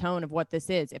sets the tone of what this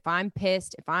is. If I'm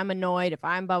pissed, if I'm annoyed, if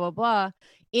I'm blah, blah, blah,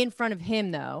 in front of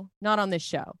him though, not on this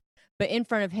show, but in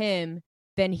front of him,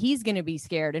 then he's going to be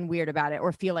scared and weird about it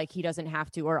or feel like he doesn't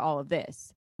have to or all of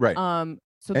this. Right.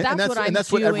 So that's what I'm doing. And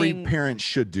that's what every parent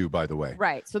should do, by the way.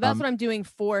 Right. So that's what I'm doing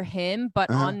for him. But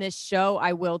on this show,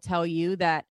 I will tell you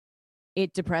that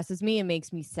it depresses me. It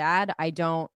makes me sad. I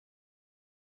don't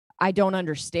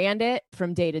understand it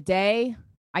from day to day.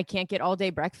 I can't get all day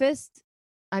breakfast.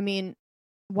 I mean,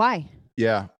 why?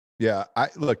 Yeah. Yeah.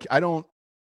 I don't,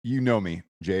 you know me,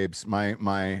 Jabes.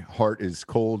 My heart is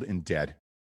cold and dead.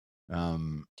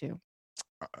 Too.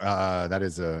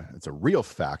 It's a real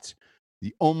fact.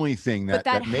 The only thing that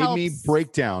made me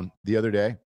break down the other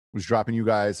day was dropping you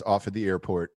guys off at the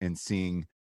airport and seeing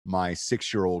my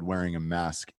 6-year-old wearing a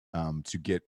mask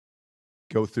to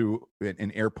go through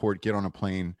an airport, get on a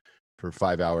plane for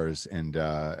 5 hours and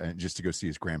just to go see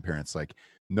his grandparents. Like,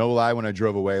 no lie, when I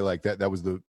drove away, like that was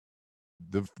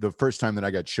the first time that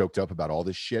I got choked up about all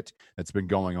this shit that's been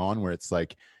going on, where it's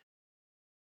like,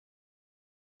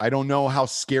 I don't know how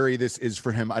scary this is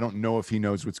for him. I don't know if he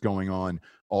knows what's going on,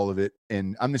 all of it.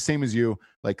 And I'm the same as you.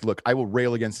 Like, look, I will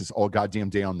rail against this all goddamn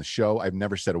day on the show. I've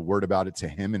never said a word about it to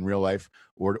him in real life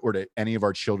or to any of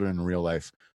our children in real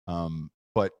life.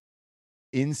 But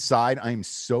inside, I'm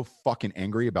so fucking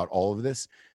angry about all of this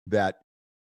that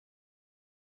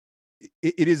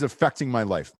it is affecting my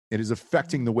life. It is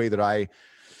affecting the way that I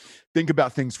think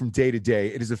about things from day to day.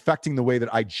 It is affecting the way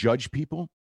that I judge people.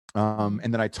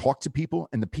 And then I talk to people,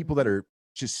 and the people that are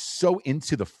just so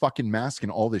into the fucking mask and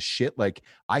all this shit, like,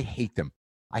 I hate them.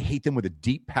 I hate them with a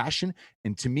deep passion.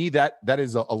 And to me, that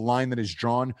is a line that is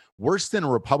drawn worse than a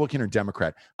Republican or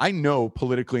Democrat. I know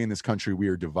politically in this country, we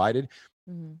are divided.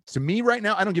 Mm-hmm. To me right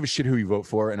now, I don't give a shit who you vote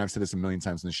for. And I've said this a million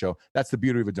times in the show. That's the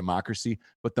beauty of a democracy.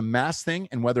 But the mask thing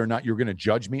and whether or not you're going to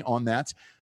judge me on that,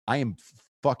 I am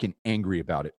fucking angry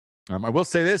about it. I will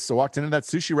say this. I walked into that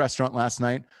sushi restaurant last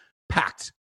night,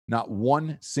 packed. Not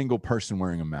one single person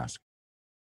wearing a mask.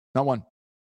 Not one.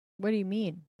 What do you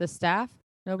mean? The staff?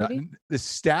 Nobody? The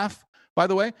staff, by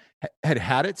the way,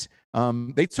 had it.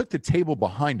 They took the table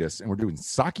behind us and were doing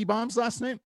sake bombs last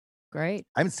night. Great.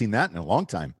 I haven't seen that in a long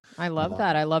time. I love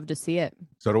that. I love to see it.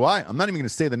 So do I. I'm not even going to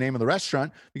say the name of the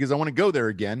restaurant because I want to go there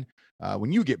again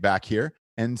when you get back here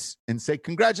and say,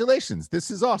 congratulations.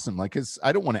 This is awesome. Like, 'cause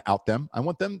I don't want to out them. I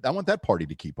want that party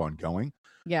to keep on going.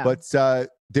 Yeah. But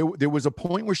there was a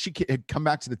point where she had come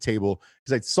back to the table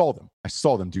because I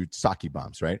saw them do sake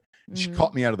bombs, right? Mm-hmm. She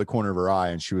caught me out of the corner of her eye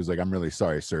and she was like, "I'm really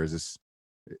sorry, sir. Is this?"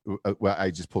 Well, I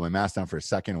just pulled my mask down for a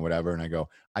second or whatever, and I go,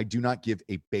 "I do not give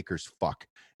a baker's fuck."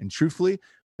 And truthfully,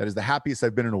 that is the happiest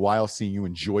I've been in a while, seeing you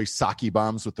enjoy sake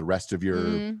bombs with the rest of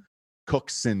your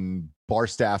cooks and bar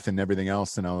staff and everything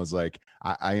else. And I was like,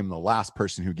 I am the last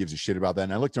person who gives a shit about that.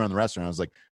 And I looked around the restaurant, and I was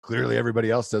like, clearly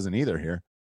everybody else doesn't either here.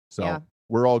 So. Yeah.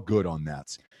 We're all good on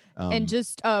that. And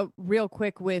just real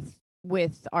quick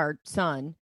with our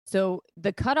son. So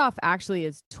the cutoff actually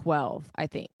is 12, I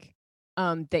think,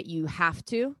 that you have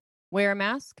to wear a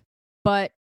mask.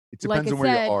 But it depends on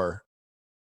where you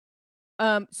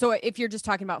are. So if you're just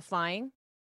talking about flying.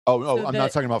 I'm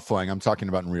not talking about flying. I'm talking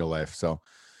about in real life. So.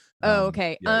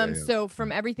 Okay. Yeah. So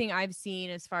from everything I've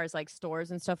seen, as far as like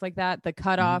stores and stuff like that, the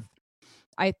cutoff.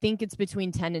 I think it's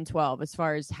between 10 and 12 as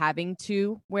far as having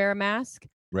to wear a mask.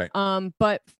 Right.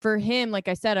 But for him, like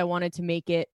I said, I wanted to make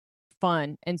it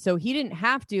fun. And so he didn't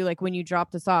have to, like when you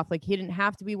dropped us off, like he didn't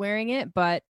have to be wearing it,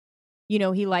 but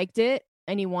he liked it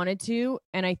and he wanted to.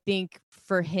 And I think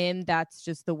for him, that's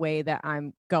just the way that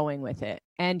I'm going with it.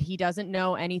 And he doesn't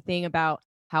know anything about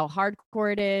how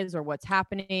hardcore it is or what's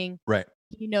happening. Right.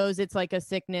 He knows it's like a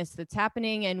sickness that's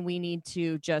happening and we need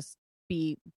to just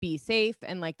be safe,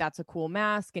 and like that's a cool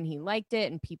mask, and he liked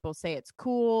it and people say it's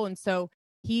cool. And so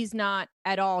he's not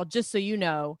at all, just so you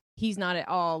know, he's not at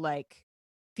all like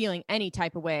feeling any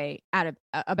type of way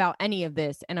about any of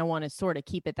this, and I want to sort of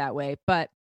keep it that way. But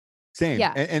same.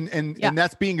 Yeah. And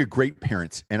that's being a great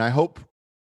parent. And I hope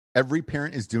every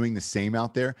parent is doing the same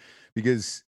out there,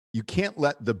 because you can't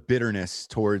let the bitterness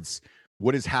towards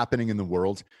what is happening in the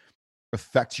world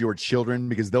affect your children,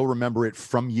 because they'll remember it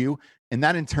from you. And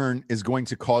that in turn is going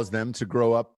to cause them to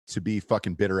grow up to be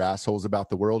fucking bitter assholes about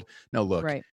the world. Now, look,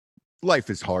 life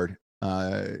is hard.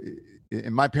 And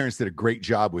my parents did a great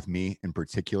job with me in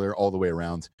particular, all the way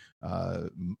around.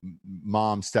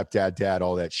 Mom, stepdad, dad,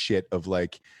 all that shit of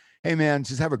like, hey man,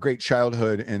 just have a great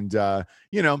childhood. And,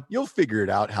 you'll figure it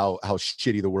out how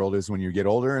shitty the world is when you get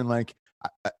older. And like,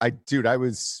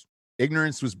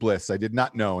 ignorance was bliss. I did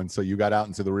not know until you got out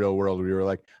into the real world. We were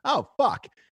like, oh, fuck.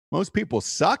 Most people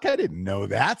suck. I didn't know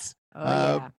that.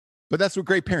 But that's what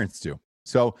great parents do.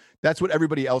 So that's what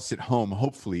everybody else at home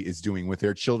hopefully is doing with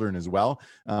their children as well.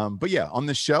 But yeah, on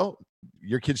this show,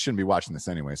 your kids shouldn't be watching this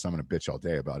anyway, so I'm going to bitch all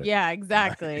day about it. Yeah,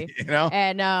 exactly. You know?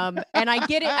 And I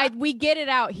get it. We get it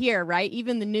out here, right?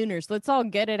 Even the nooners. Let's all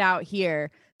get it out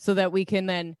here so that we can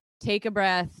then take a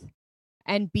breath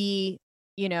and be,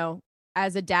 you know,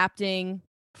 as adapting,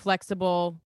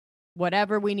 flexible,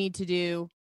 whatever we need to do,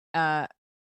 and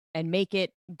make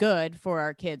it good for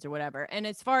our kids or whatever. And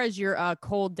as far as your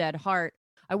cold, dead heart,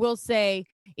 I will say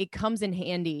it comes in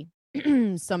handy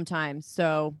sometimes.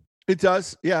 So it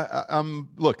does. Yeah.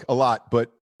 Look, a lot,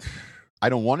 but I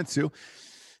don't want it to.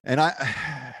 And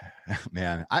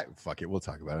man, fuck it. We'll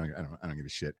talk about it. I don't give a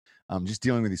shit. Just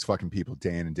dealing with these fucking people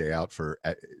day in and day out for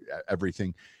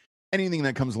everything, anything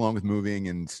that comes along with moving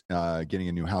and getting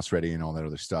a new house ready and all that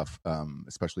other stuff,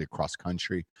 especially across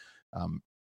country.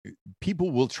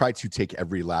 People will try to take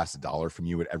every last dollar from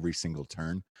you at every single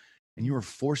turn, and you are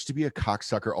forced to be a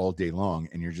cocksucker all day long.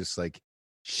 And you're just like,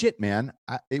 shit, man,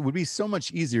 it would be so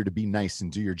much easier to be nice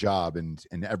and do your job and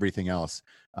everything else.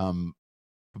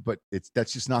 But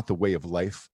that's just not the way of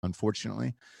life,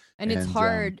 unfortunately. And it's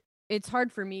hard. It's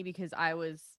hard for me because I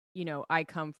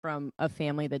come from a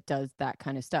family that does that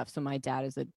kind of stuff. So my dad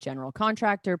is a general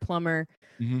contractor, plumber,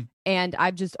 and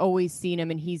I've just always seen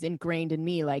him, and he's ingrained in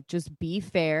me, like, just be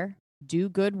fair, do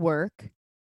good work,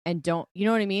 and don't, you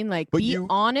know what I mean? Like, be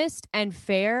honest and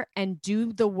fair and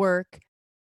do the work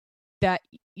that,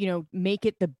 you know, make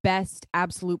it the best,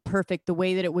 absolute perfect, the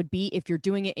way that it would be if you're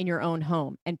doing it in your own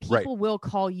home. And people will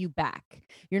call you back.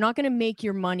 You're not going to make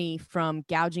your money from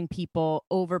gouging people,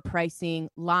 overpricing,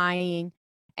 lying.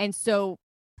 And so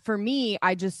for me,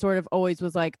 I just sort of always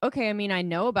was like, okay, I mean, I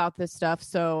know about this stuff,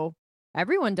 so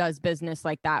everyone does business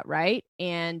like that, right?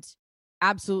 And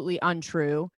absolutely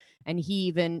untrue. And he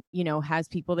even, you know, has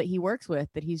people that he works with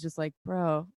that he's just like,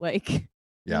 bro, like, you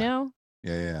know?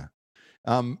 Yeah.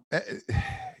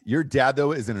 Your dad,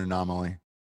 though, is an anomaly,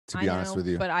 to be honest with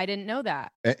you. But I didn't know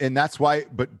that. And that's why,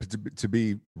 but to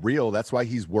be real, that's why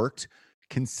he's worked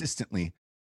consistently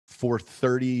for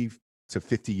 30 to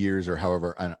 50 years or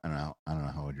however. I don't know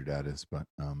how old your dad is, but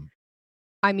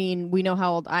I mean, we know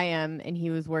how old I am, and he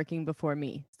was working before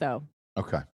me. So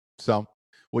okay. So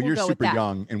well, you're super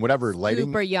young, and whatever lighting,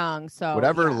 super young. So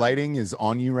whatever lighting is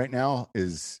on you right now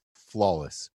is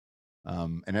flawless.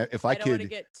 And if I don't could want to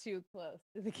get too close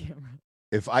to the camera,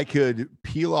 if I could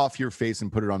peel off your face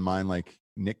and put it on mine like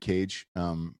Nick Cage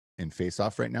in Face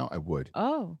Off right now, I would.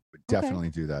 Oh, would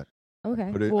definitely do that. Okay.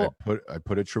 I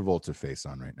put a Travolta face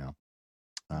on right now.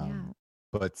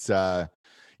 But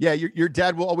your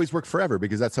dad will always work forever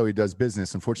because that's how he does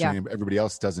business. Unfortunately, everybody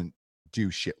else doesn't do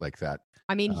shit like that.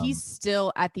 I mean, he's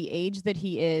still at the age that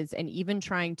he is, and even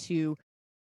trying to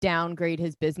downgrade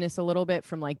his business a little bit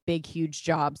from like big, huge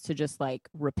jobs to just like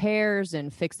repairs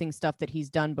and fixing stuff that he's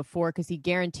done before, because he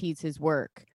guarantees his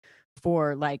work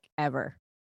for like ever.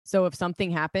 So if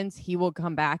something happens, he will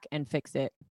come back and fix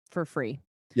it for free.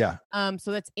 Yeah.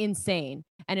 So that's insane.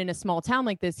 And in a small town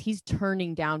like this, he's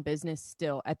turning down business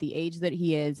still at the age that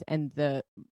he is and the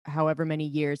however many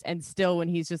years. And still when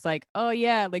he's just like, oh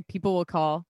yeah, like people will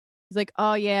call. He's like,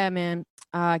 oh yeah, man,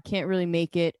 I can't really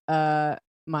make it.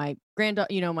 My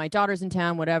granddaughter, my daughter's in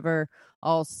town, whatever.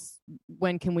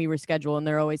 When can we reschedule? And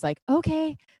they're always like,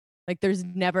 okay. Like there's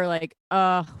never like,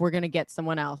 we're going to get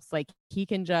someone else. Like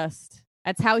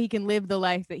that's how he can live the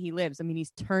life that he lives. I mean,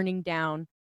 he's turning down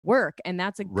work, and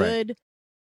that's a good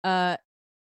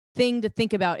thing to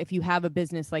think about if you have a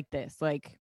business like this. Like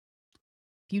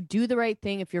if you do the right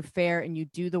thing, if you're fair and you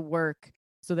do the work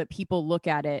so that people look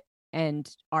at it and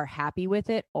are happy with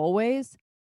it always,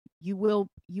 you will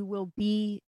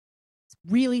be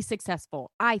really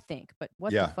successful, I think. But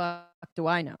what the fuck do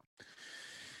I know?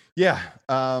 Yeah.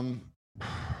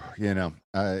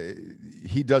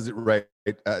 He does it right.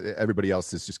 Everybody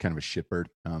else is just kind of a shitbird.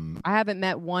 I haven't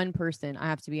met one person, I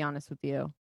have to be honest with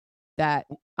you, that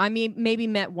I mean, maybe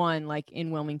met one like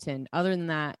in Wilmington. Other than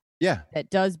that, that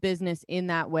does business in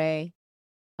that way.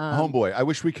 Homeboy, I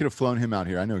wish we could have flown him out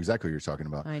here. I know exactly what you're talking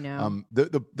about. I know.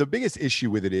 The biggest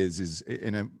issue with it is,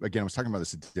 and again, I was talking about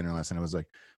this at dinner last night. I was like,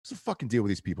 what's the fucking deal with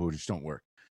these people who just don't work,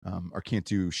 or can't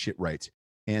do shit right?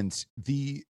 And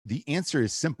the answer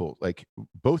is simple. Like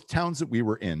both towns that we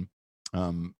were in,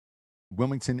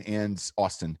 Wilmington and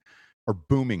Austin, are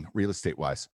booming real estate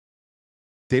wise.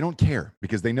 They don't care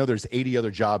because they know there's 80 other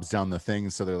jobs down the thing.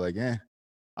 So they're like,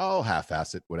 I'll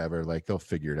half-ass it, whatever. Like they'll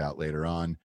figure it out later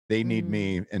on. They need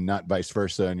me and not vice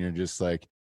versa. And you're just like,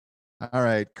 all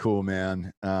right, cool,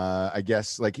 man. I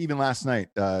guess like even last night,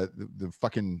 the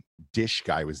fucking Dish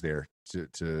guy was there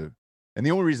to, and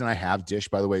the only reason I have Dish,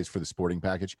 by the way, is for the sporting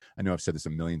package. I know I've said this a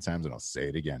million times and I'll say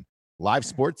it again. Live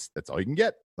sports, that's all you can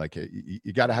get. Like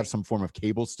you got to have some form of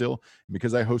cable still. And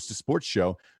because I host a sports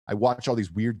show, I watch all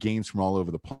these weird games from all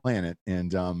over the planet.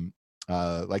 And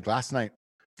like last night,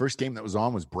 first game that was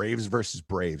on was Braves versus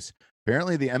Braves.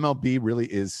 Apparently the MLB really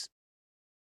is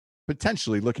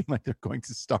potentially looking like they're going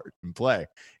to start and play.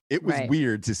 It was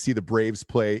weird to see the Braves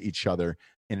play each other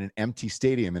in an empty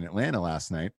stadium in Atlanta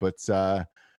last night, but got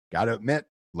to admit,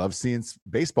 love seeing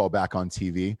baseball back on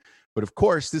TV. But of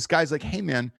course, this guy's like, hey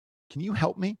man, can you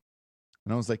help me?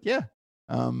 And I was like, yeah.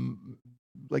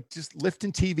 Like just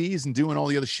lifting TVs and doing all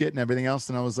the other shit and everything else.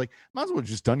 And I was like, might as well have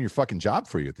just done your fucking job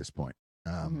for you at this point.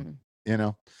 You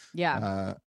know?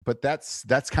 Yeah. But that's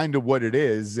kind of what it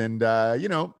is. And, you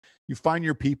know, you find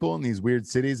your people in these weird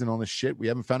cities and all this shit. We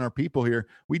haven't found our people here.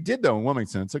 We did, though, in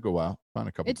Wilmington. It took a while. Found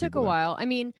a couple. It took a while. I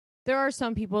mean, there are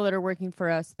some people that are working for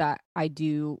us that I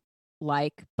do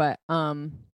like, but,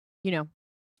 you know,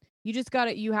 you just got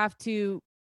to,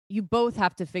 you both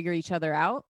have to figure each other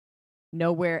out,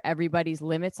 know where everybody's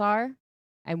limits are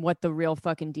and what the real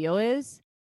fucking deal is.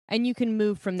 And you can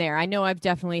move from there. I know I've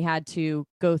definitely had to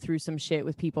go through some shit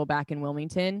with people back in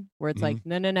Wilmington where it's like,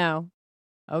 no.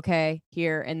 Okay,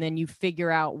 here. And then you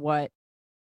figure out what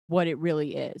it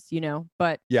really is, you know?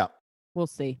 But yeah, we'll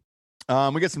see.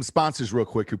 We got some sponsors real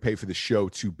quick who pay for the show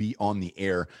to be on the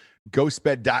air.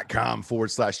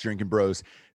 Ghostbed.com/drinking bros.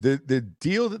 The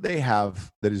deal that they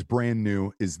have that is brand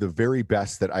new is the very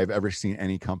best that I've ever seen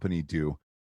any company do,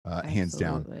 hands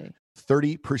down.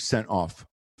 30% off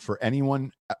for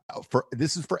anyone.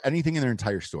 This is for anything in their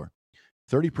entire store.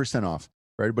 30% off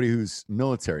for everybody who's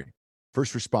military,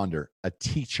 first responder, a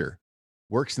teacher,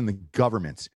 works in the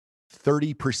government.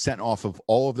 30% off of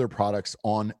all of their products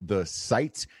on the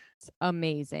site. It's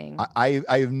amazing. I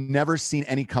have never seen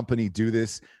any company do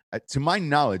this. To my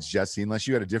knowledge, Jesse, unless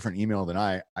you had a different email than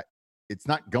I, it's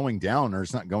not going down or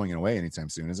it's not going away anytime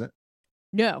soon, is it?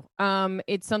 No.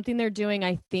 It's something they're doing,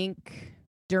 I think,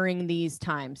 during these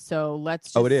times. So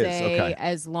let's just say okay.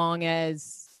 As long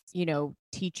as, you know,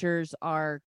 teachers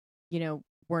are, you know,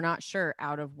 we're not sure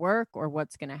out of work or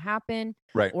what's going to happen,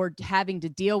 right? Or having to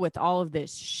deal with all of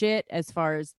this shit as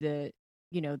far as the,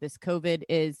 you know, this COVID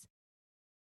is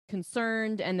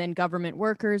concerned, and then government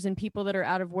workers and people that are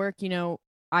out of work, you know,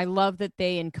 I love that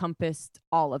they encompassed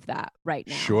all of that right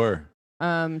now. Sure.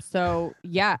 So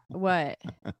yeah, what?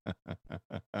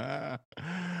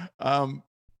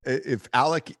 If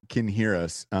Alec can hear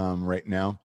us right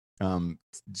now,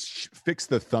 fix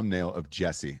the thumbnail of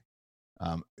Jesse.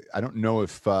 I don't know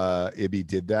if Ibby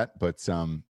did that, but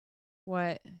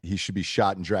what? He should be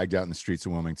shot and dragged out in the streets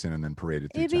of Wilmington and then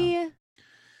paraded through town.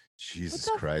 Jesus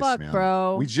Christ, fuck, man.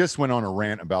 Bro? We just went on a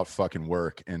rant about fucking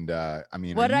work, and I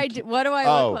mean, what do I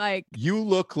look like? You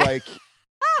look like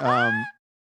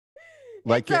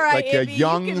like right, a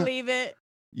young. You can leave it.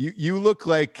 You look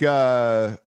like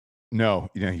no,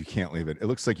 you can't leave it. It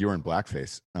looks like you were in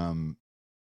blackface.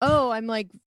 Oh, I'm like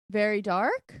very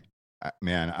dark.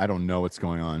 Man, I don't know what's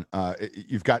going on.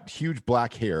 You've got huge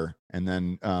black hair, and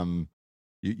then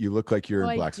you look like you're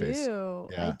in blackface.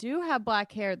 I do have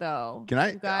black hair, though. Can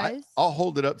I, guys? I'll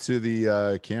hold it up to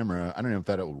the camera. I don't know if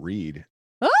that'll read.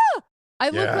 Ah!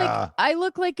 I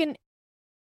look like an.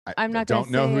 I'm not.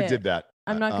 Don't know who did that.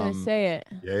 I'm not going to say it.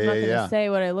 I'm not going to say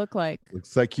what I look like.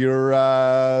 Looks like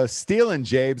you're stealing,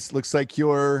 Jabes. Looks like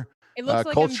you're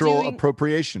cultural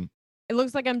appropriation. It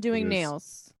looks like I'm doing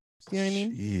nails. You know what I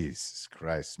mean? Jesus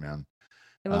Christ, man.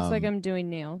 It looks like I'm doing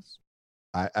nails.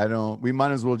 I don't. We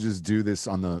might as well just do this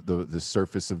on the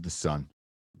surface of the sun.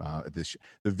 The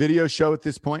video show at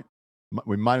this point,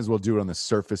 we might as well do it on the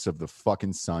surface of the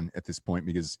fucking sun at this point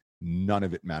because none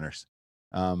of it matters.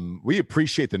 We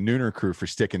appreciate the Nooner crew for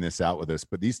sticking this out with us,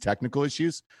 but these technical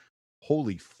issues,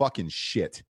 holy fucking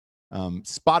shit.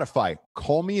 Spotify,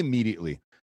 call me immediately.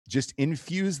 Just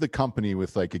infuse the company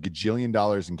with like $1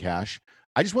 gajillion in cash.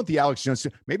 I just want the Alex Jones.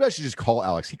 Maybe I should just call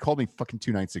Alex. He called me fucking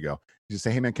 2 nights ago. Just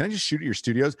say, hey man, can I just shoot at your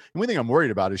studios? And one thing I'm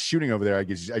worried about is shooting over there. I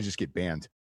just get banned.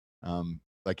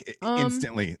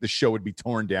 Instantly the show would be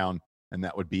torn down and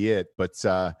that would be it. But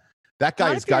that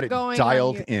guy has got it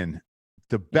dialed in.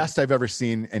 The best I've ever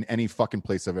seen in any fucking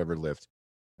place I've ever lived.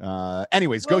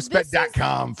 Anyways,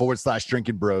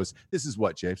 ghostbed.com/drinking bros. This is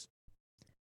what, James?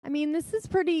 I mean, this is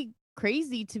pretty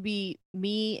crazy to be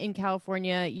me in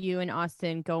California, you in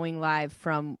Austin going live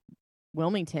from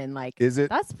Wilmington. Like, is it?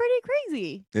 That's pretty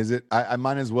crazy. Is it? I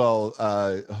might as well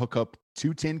hook up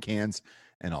 2 tin cans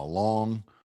and a long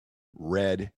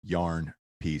red yarn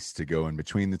piece to go in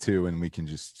between the two, and we can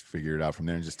just figure it out from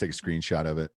there and just take a screenshot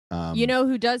of it. You know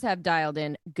who does have dialed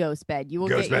in? Ghostbed. You will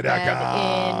get your bed in.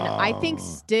 I think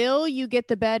still you get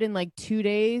the bed in like 2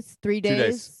 days, 3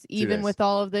 days, even with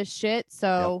all of this shit.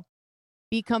 So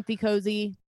Be comfy,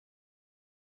 cozy.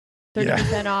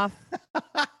 30% off.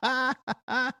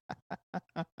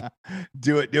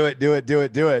 Do it.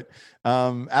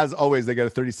 As always, they got a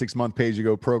 36-month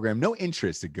pay-as-you-go program. No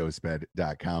interest at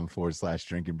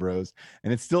ghostbed.com/drinking bros.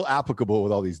 And it's still applicable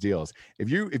with all these deals. If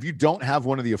you don't have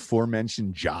one of the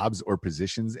aforementioned jobs or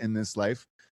positions in this life,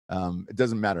 it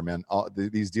doesn't matter, man.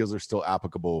 These deals are still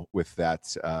applicable with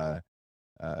that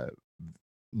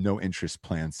no interest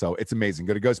plan. So it's amazing.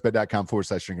 Go to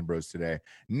ghostbed.com/drinking bros today.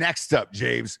 Next up,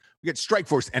 James, we got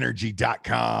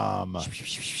strikeforceenergy.com.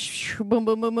 Boom,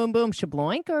 boom, boom, boom, boom.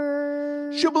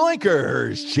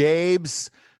 Shabloinkers,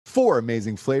 James. 4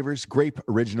 amazing flavors: grape,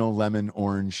 original, lemon,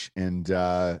 orange, and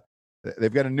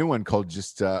they've got a new one called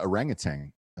just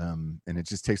orangutan. And it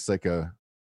just tastes like a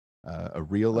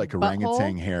real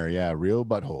orangutan hair. Yeah, real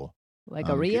butthole. Like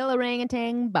a real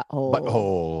orangutan butthole.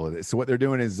 Butthole. So what they're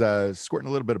doing is squirting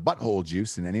a little bit of butthole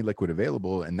juice in any liquid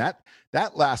available, and that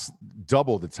lasts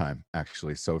double the time,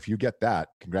 actually. So if you get that,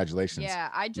 congratulations. Yeah,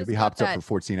 you'll be hopped up for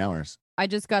 14 hours. I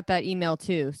just got that email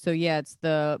too. So yeah, it's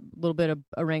the little bit of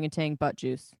orangutan butt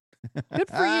juice. Good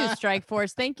for you, Strike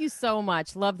Force. Thank you so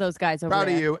much. Love those guys over there.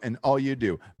 Proud of you and all you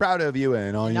do. Proud of you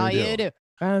and all you do.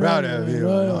 Proud of you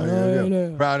and all you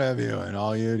do. Proud of you and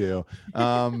all you do.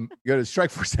 Go to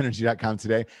strikeforceenergy.com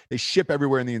today. They ship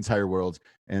everywhere in the entire world,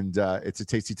 and it's a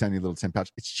tasty, tiny little 10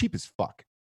 pouch. It's cheap as fuck.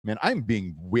 Man, I'm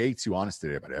being way too honest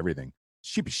today about everything.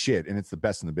 It's cheap as shit, and it's the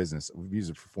best in the business. We've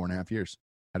used it for 4.5 years.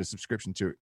 Had a subscription to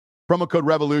it. Promo code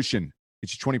REVOLUTION.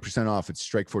 Get you 20% off at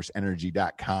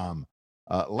strikeforceenergy.com.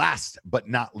 Last but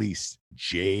not least,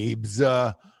 Jabes.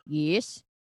 Yes.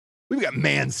 We've got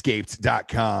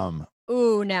manscaped.com.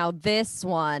 Ooh, now this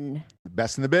one.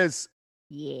 Best in the biz.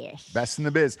 Yes. Best in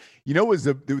the biz. You know, was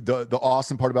the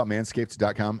awesome part about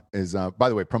manscaped.com is, by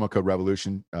the way, promo code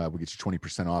REVOLUTION. We get you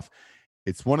 20% off.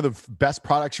 It's one of the best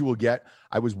products you will get.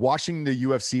 I was watching the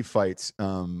UFC fights.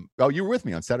 You were with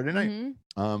me on Saturday night.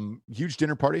 Mm-hmm. Huge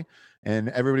dinner party. And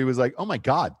everybody was like, oh my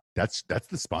God, that's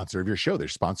the sponsor of your show. They're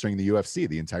sponsoring the UFC,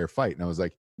 the entire fight. And I was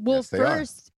like, well, yes,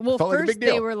 first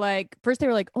they were like,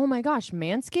 oh my gosh,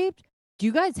 Manscaped? Do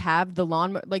you guys have the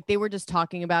lawnmower? Like, they were just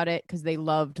talking about it because they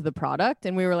loved the product.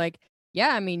 And we were like, yeah,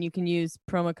 I mean, you can use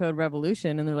promo code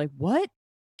REVOLUTION. And they're like, what?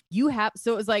 You have?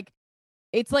 So it was like,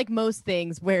 it's like most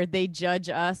things where they judge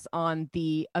us on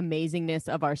the amazingness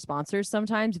of our sponsors.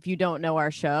 Sometimes if you don't know our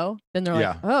show, then they're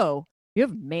like, oh, you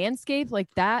have Manscaped? Like,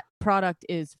 that product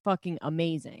is fucking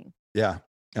amazing. Yeah.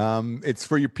 It's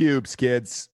for your pubes,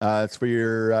 kids. It's for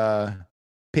your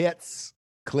pits,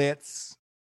 clits,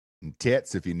 and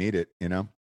tits if you need it, you know?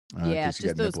 Yeah,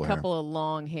 just those couple of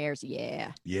long hairs.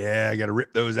 Yeah. Yeah, I got to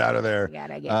rip those out of there.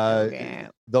 Gotta get those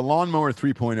out. The Lawnmower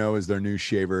 3.0 is their new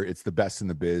shaver. It's the best in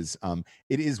the biz.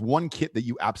 It is one kit that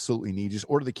you absolutely need. Just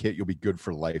order the kit. You'll be good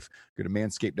for life. Go to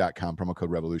manscaped.com, promo code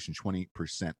REVOLUTION,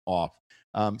 20% off.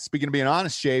 Speaking of being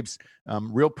honest, Jabes,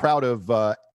 real proud of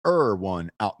one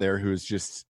out there who's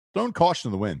just thrown caution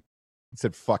to the wind and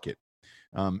said, fuck it.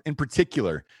 In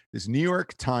particular, this New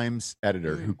York Times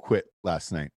editor who quit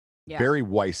last night. Yeah. Barry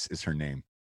Weiss is her name.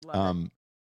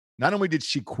 Not only did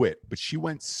she quit, but she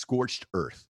went scorched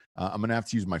earth. I'm gonna have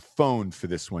to use my phone for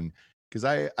this one because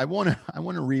I want to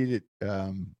read it.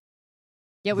 Yeah,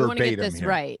 we want to get this here.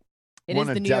 Right. It is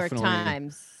the New York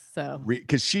Times, so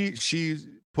because she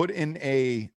put in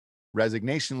a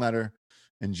resignation letter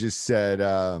and just said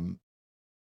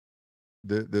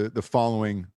the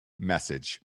following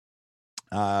message.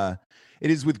 It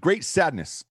is with great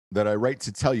sadness that I write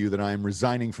to tell you that I am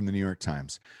resigning from the New York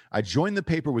Times. I joined the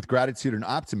paper with gratitude and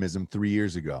optimism 3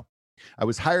 years ago. I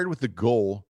was hired with the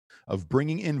goal of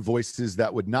bringing in voices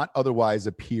that would not otherwise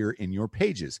appear in your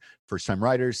pages. First-time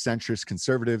writers, centrists,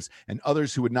 conservatives, and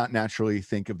others who would not naturally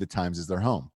think of the Times as their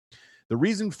home. The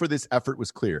reason for this effort was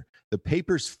clear. The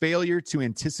paper's failure to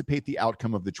anticipate the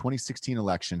outcome of the 2016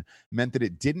 election meant that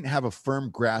it didn't have a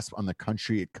firm grasp on the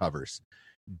country it covers.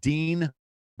 Dean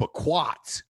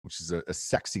Baquat, which is a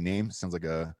sexy name. Sounds like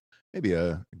maybe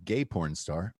a gay porn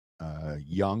star.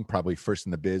 Young, probably first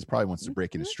in the biz, probably wants to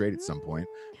break into straight at some point,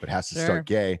 but has to start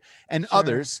gay. And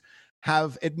others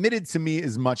have admitted to me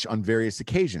as much on various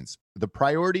occasions. The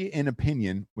priority in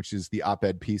opinion, which is the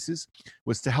op-ed pieces,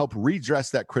 was to help redress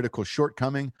that critical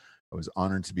shortcoming. I was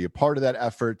honored to be a part of that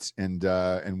effort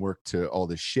and work to all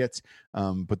this shit.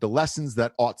 But the lessons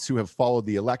that ought to have followed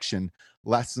the election,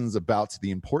 lessons about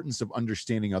the importance of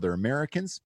understanding other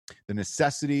Americans, the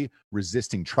necessity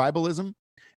resisting tribalism,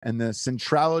 and the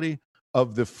centrality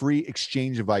of the free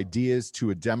exchange of ideas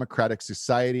to a democratic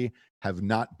society have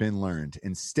not been learned.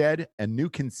 Instead, a new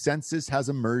consensus has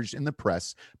emerged in the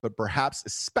press, but perhaps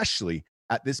especially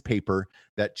at this paper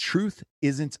that truth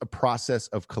isn't a process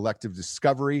of collective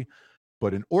discovery,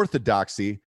 but an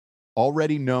orthodoxy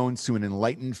already known to an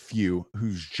enlightened few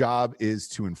whose job is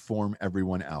to inform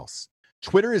everyone else.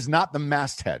 Twitter is not the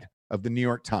masthead of the New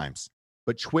York Times,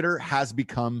 but Twitter has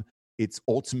become its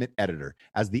ultimate editor.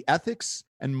 As the ethics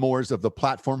and mores of the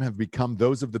platform have become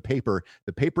those of the paper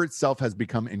itself has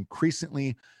become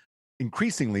increasingly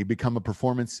become a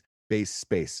performance-based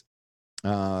space.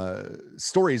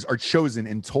 Stories are chosen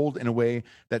and told in a way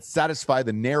that satisfy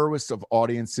the narrowest of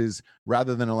audiences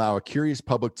rather than allow a curious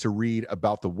public to read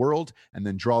about the world and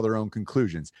then draw their own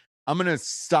conclusions. I'm going to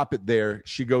stop it there.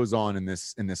 She goes on in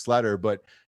this letter, but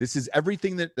this is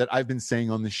everything that I've been saying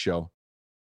on this show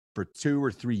for 2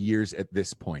 or 3 years at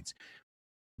this point.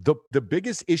 The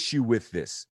biggest issue with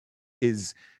this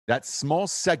is that small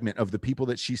segment of the people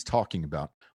that she's talking about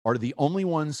are the only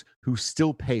ones who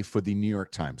still pay for the New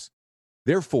York Times.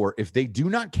 Therefore, if they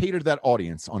do not cater to that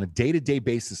audience on a day-to-day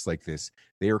basis like this,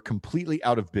 they are completely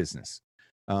out of business.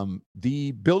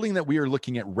 The building that we are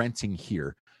looking at renting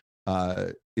here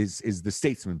is the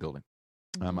Statesman building.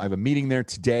 I have a meeting there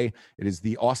today. It is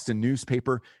the Austin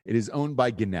newspaper. It is owned by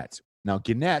Gannett. Now,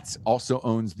 Gannett also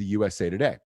owns the USA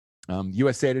Today.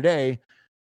 USA Today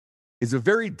is a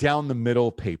very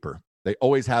down-the-middle paper. They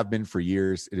always have been for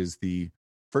years. It is the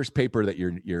first paper that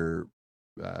your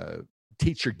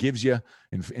teacher gives you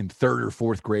in 3rd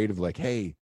or 4th grade of like,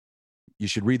 hey, you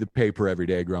should read the paper every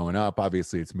day growing up.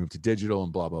 Obviously, it's moved to digital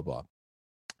and blah, blah, blah.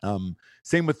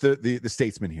 Same with the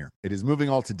Statesman here. It is moving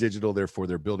all to digital, therefore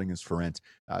their building is for rent.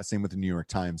 Same with the New York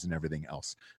Times and everything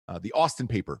else. The Austin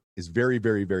paper is very,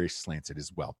 very, very slanted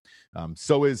as well.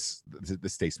 So is the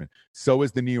Statesman. So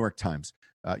is the New York Times.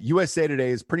 USA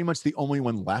Today is pretty much the only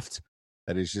one left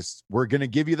that is just, we're going to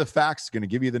give you the facts, going to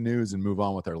give you the news and move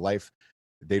on with our life.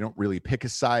 They don't really pick a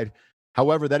side.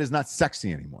 However, that is not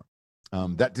sexy anymore.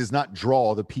 That does not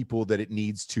draw the people that it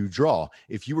needs to draw.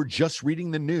 If you were just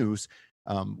reading the news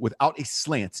without a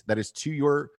slant that is to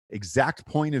your exact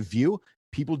point of view,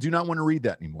 people do not want to read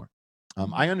that anymore.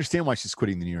 I understand why she's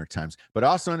quitting the New York Times, but I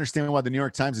also understand why the New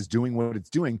York Times is doing what it's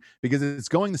doing, because it's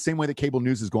going the same way that cable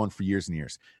news has gone for years and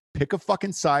years. Pick a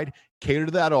fucking side, cater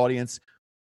to that audience,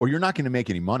 or you're not going to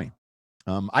make any money.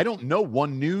 I don't know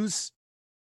one news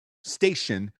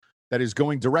station that is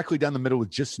going directly down the middle with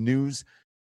just news,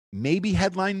 maybe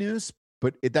headline news,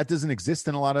 but that doesn't exist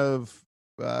in a lot of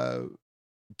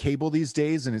cable these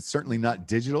days, and it's certainly not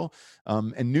digital.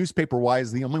 And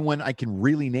newspaper-wise, the only one I can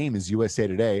really name is USA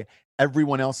Today.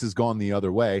 Everyone else has gone the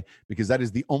other way because that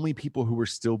is the only people who are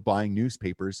still buying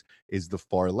newspapers is the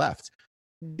far left.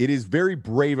 It is very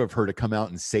brave of her to come out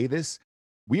and say this.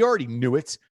 We already knew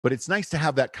it, but it's nice to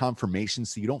have that confirmation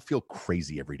so you don't feel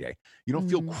crazy every day. You don't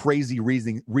feel crazy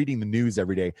reading the news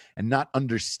every day and not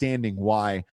understanding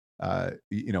why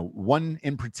one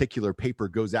in particular paper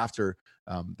goes after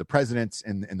the president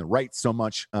and the right so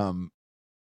much.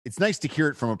 It's nice to hear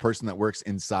it from a person that works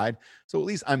inside. So at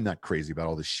least I'm not crazy about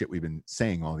all this shit we've been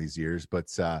saying all these years, but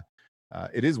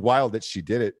it is wild that she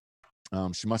did it.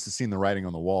 She must have seen the writing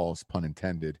on the walls, pun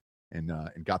intended, and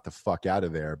got the fuck out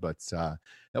of there. But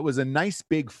that was a nice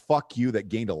big fuck you that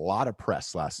gained a lot of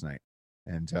press last night.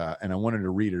 And I wanted to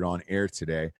read it on air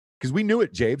today because we knew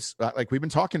it, Jabes. Like we've been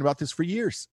talking about this for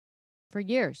years. For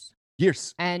years.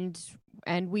 Years. And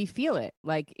we feel it.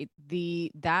 Like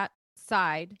that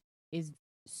side is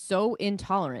so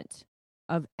intolerant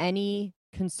of any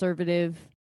conservative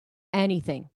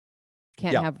anything.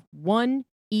 Can't have one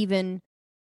even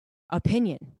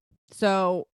opinion.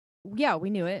 So yeah, we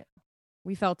knew it.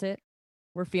 We felt it.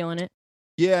 We're feeling it.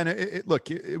 Yeah, and it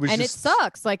was, and it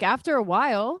sucks. Like after a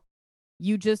while,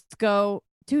 you just go,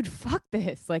 dude, fuck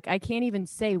this. Like I can't even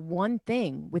say one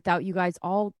thing without you guys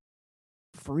all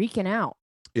freaking out.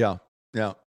 Yeah.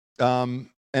 And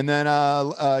then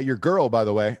your girl, by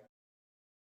the way,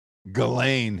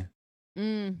 Ghislaine.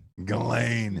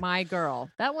 Ghislaine. My girl.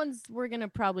 That one's, we're gonna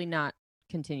probably not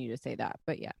continue to say that,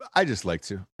 but yeah. I just like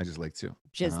to.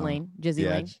 Ghislaine.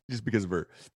 Yeah, just because of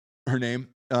her name.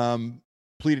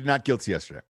 Pleaded not guilty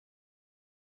yesterday.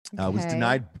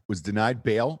 Was denied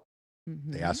bail.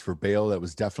 They asked for bail. That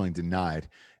was definitely denied.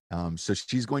 So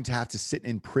she's going to have to sit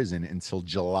in prison until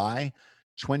July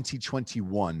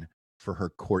 2021 for her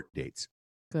court dates.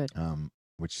 Good.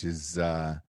 Which is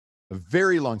a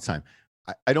very long time.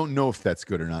 I don't know if that's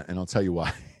good or not, and I'll tell you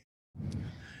why.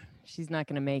 She's not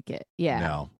going to make it.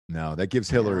 Yeah. No. That gives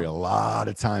Hillary a lot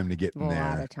of time to get in there. A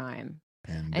lot of time.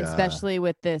 And especially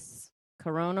with this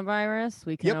coronavirus,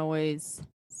 we can always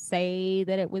say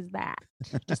that it was that.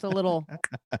 Just a little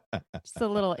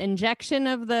injection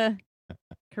of the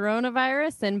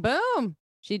coronavirus, and boom,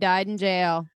 she died in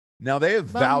jail. Now they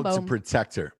have Boom, vowed to boom.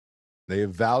 protect her. They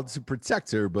have vowed to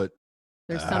protect her, but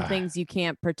There's some things you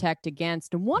can't protect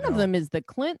against. And one of No. them is the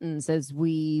Clintons, as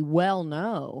we well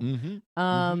know.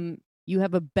 mhm. You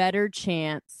have a better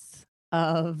chance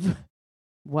of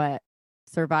what?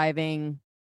 Surviving.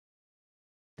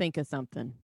 Think of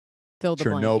something. Fill the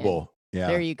blank in. Chernobyl. Yeah.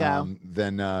 There you go.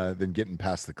 Than getting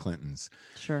past the Clintons.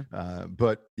 Sure.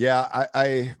 But yeah,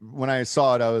 I when I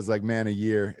saw it, I was like, man, a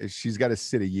year. She's got to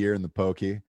sit a year in the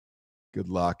pokey. Good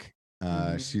luck.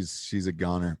 She's a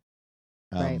goner.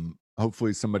 Right.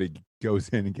 Hopefully somebody goes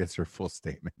in and gets her full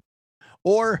statement.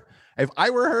 Or if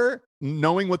I were her,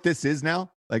 knowing what this is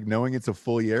now, like knowing it's a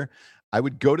full year, I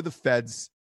would go to the feds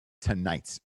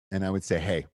tonight and I would say,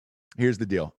 hey, here's the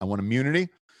deal. I want immunity.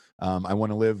 I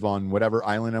want to live on whatever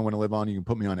island I want to live on. You can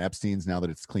put me on Epstein's now that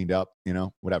it's cleaned up,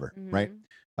 whatever, right?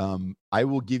 I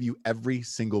will give you every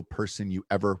single person you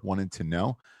ever wanted to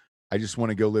know. I just want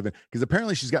to go live in, because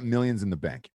apparently she's got millions in the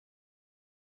bank.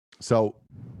 So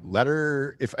let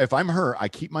her, if I'm her, I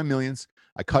keep my millions.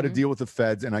 I cut a deal with the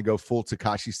feds and I go full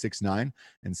Tekashi 6ix9ine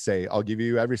and say, I'll give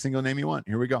you every single name you want.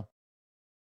 Here we go.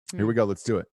 Here we go. Let's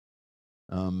do it.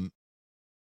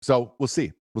 So we'll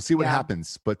see. We'll see what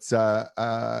happens. But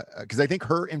because I think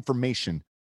her information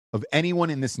of anyone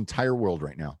in this entire world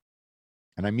right now,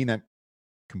 and I mean that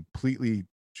completely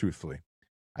truthfully,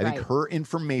 I think her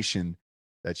information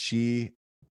that she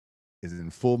is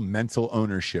in full mental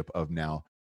ownership of now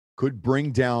could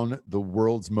bring down the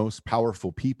world's most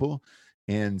powerful people.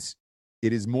 And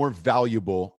it is more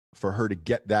valuable for her to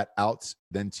get that out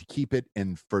than to keep it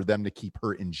and for them to keep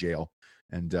her in jail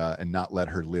and not let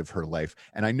her live her life.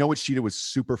 And I know what she did was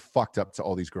super fucked up to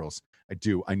all these girls. I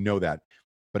do. I know that.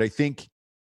 But I think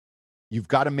you've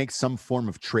got to make some form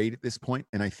of trade at this point.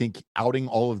 And I think outing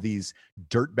all of these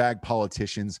dirtbag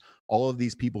politicians, all of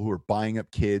these people who are buying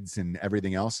up kids and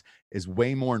everything else is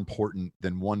way more important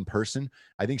than one person.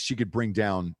 I think she could bring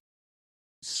down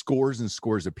scores and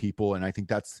scores of people. And I think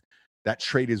that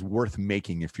trade is worth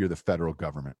making if you're the federal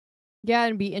government. Yeah,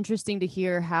 it'd be interesting to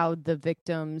hear how the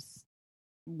victims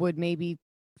would maybe,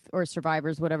 or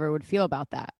survivors, whatever, would feel about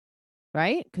that.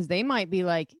 Right? Because they might be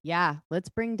like, yeah, let's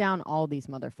bring down all these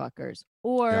motherfuckers.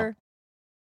 Or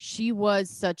she was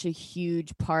such a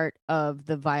huge part of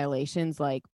the violations,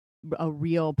 like a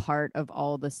real part of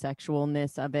all the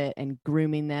sexualness of it and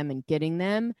grooming them and getting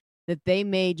them, that they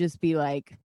may just be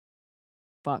like,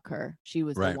 fuck her. She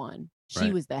was the one.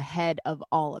 She was the head of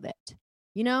all of it.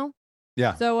 You know?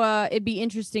 Yeah. So it'd be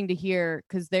interesting to hear,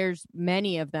 because there's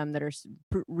many of them that are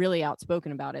really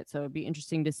outspoken about it. So it'd be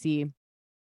interesting to see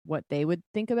what they would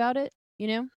think about it,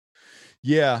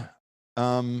 Yeah.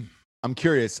 I'm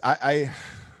curious. I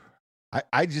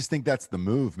just think that's the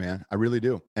move, man. I really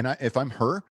do. And if I'm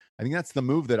her, I think that's the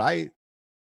move that I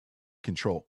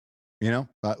control,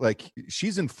 like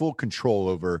she's in full control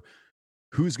over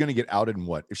who's going to get outed and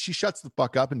what. If she shuts the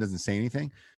fuck up and doesn't say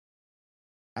anything,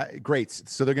 great.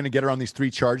 So they're going to get her on these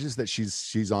 3 charges that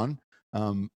she's on.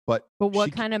 But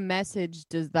what kind of message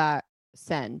does that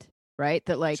send? Right?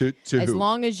 That like, to as who?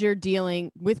 long as you're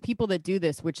dealing with people that do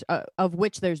this, which of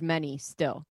which there's many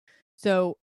still.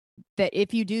 So that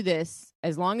if you do this,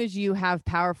 as long as you have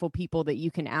powerful people that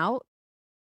you can out,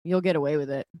 you'll get away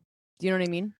with it. Do you know what I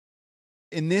mean?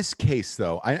 In this case,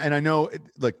 though, I know,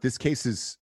 like, this case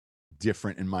is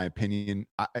different in my opinion.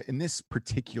 In this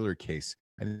particular case,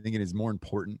 I think it is more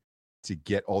important to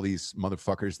get all these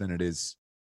motherfuckers than it is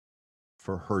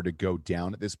for her to go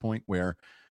down at this point where,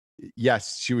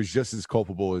 yes, she was just as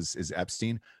culpable as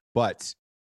Epstein, but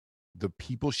the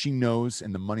people she knows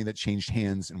and the money that changed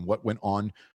hands and what went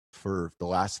on for the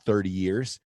last 30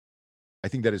 years, I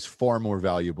think that is far more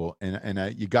valuable.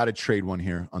 And you got to trade one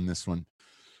here on this one.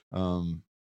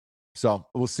 So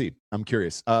we'll see. I'm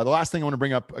curious. The last thing I want to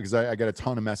bring up, because I got a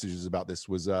ton of messages about this,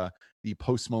 was the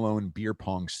Post Malone beer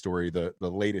pong story, the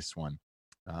latest one.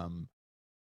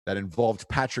 That involved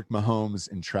Patrick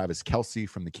Mahomes and Travis Kelce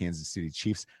from the Kansas City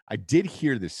Chiefs. I did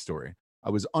hear this story. I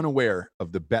was unaware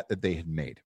of the bet that they had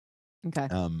made. Okay.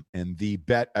 And the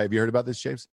bet, have you heard about this,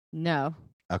 James? No.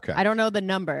 Okay. I don't know the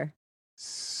number.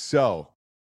 So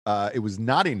it was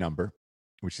not a number,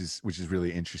 which is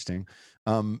really interesting.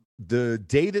 The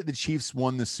day that the Chiefs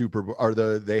won the Super Bowl, or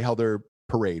they held their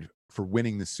parade for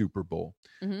winning the Super Bowl,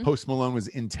 Post Malone was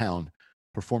in town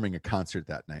performing a concert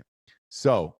that night.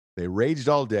 So they raged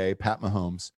all day. Pat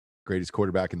Mahomes, greatest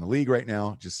quarterback in the league right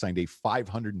now, just signed a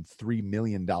 $503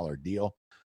 million deal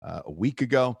a week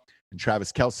ago. And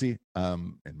Travis Kelce,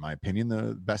 in my opinion,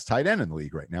 the best tight end in the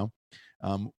league right now,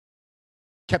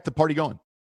 kept the party going.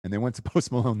 And they went to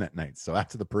Post Malone that night. So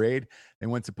after the parade, they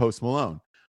went to Post Malone.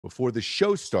 Before the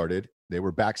show started, they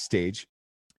were backstage.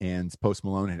 and Post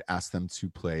Malone had asked them to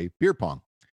play beer pong,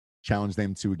 challenged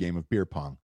them to a game of beer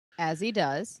pong. As he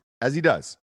does.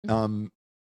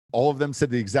 All of them said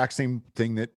the exact same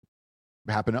thing that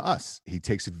happened to us. He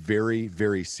takes it very,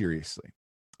 very seriously.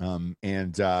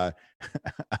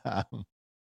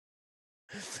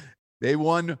 They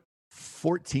won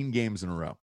 14 games in a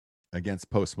row against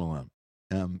Post Malone.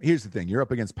 Here's the thing. You're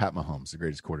up against Pat Mahomes, the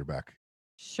greatest quarterback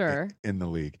in the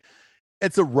league.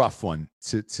 It's a rough one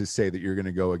to say that you're going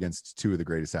to go against two of the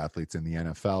greatest athletes in the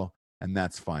NFL, and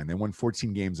that's fine. They won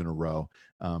 14 games in a row.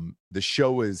 The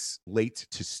show is late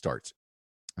to start,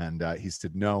 and he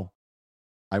said, no,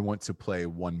 I want to play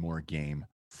one more game.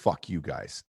 Fuck you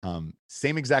guys.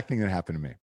 Same exact thing that happened to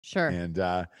me. Sure. And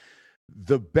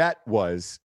the bet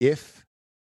was if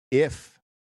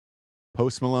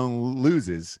Post Malone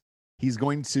loses, he's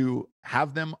going to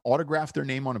have them autograph their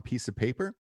name on a piece of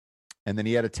paper. And then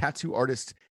he had a tattoo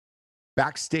artist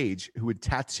backstage who would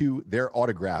tattoo their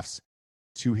autographs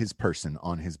to his person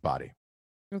on his body.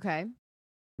 Okay.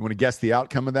 You want to guess the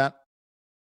outcome of that?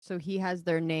 So he has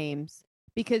their names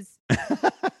because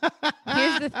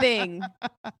here's the thing.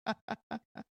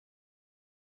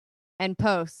 And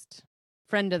Post,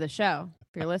 friend of the show,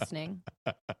 if you're listening,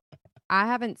 I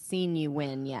haven't seen you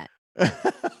win yet.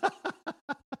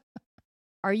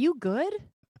 Are you good?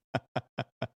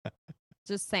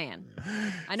 Just saying.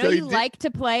 I know you like to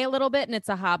play a little bit and it's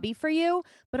a hobby for you,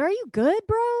 but are you good,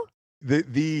 bro?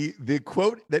 The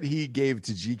quote that he gave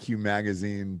to GQ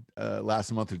magazine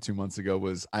last month or 2 months ago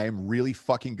was, "I am really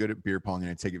fucking good at beer pong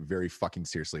and I take it very fucking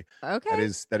seriously." Okay.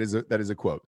 That is a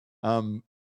quote.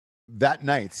 That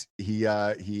night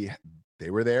they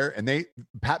were there and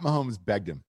Pat Mahomes begged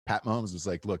him. Pat Mahomes was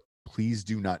like, "Look, please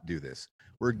do not do this.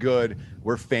 We're good.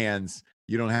 We're fans.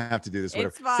 You don't have to do this. Whatever."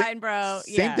 It's fine, bro.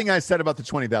 Same thing I said about the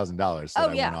 $20,000 that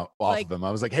I went off of him.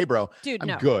 I was like, "Hey, bro, dude,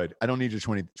 I'm good. I don't need your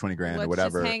 20 grand Let's or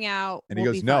whatever. Just hang out." And he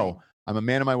goes, "No, I'm a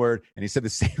man of my word." And he said the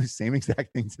same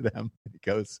exact thing to them. And he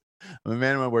goes, "I'm a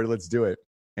man of my word. Let's do it."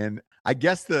 And I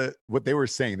guess what they were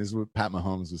saying, this is what Pat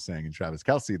Mahomes was saying and Travis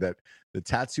Kelce, that the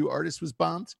tattoo artist was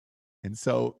bombed. And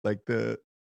so like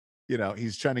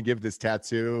he's trying to give this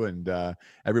tattoo and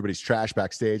everybody's trash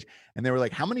backstage. And they were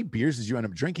like, "How many beers did you end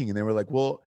up drinking?" And they were like,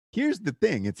 "Well, here's the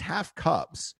thing. It's half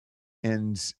cups."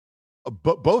 And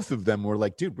both of them were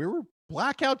like, "Dude, we were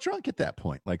blackout drunk at that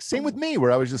point." Like same with me,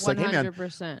 where I was just 100%. like, "Hey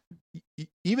man,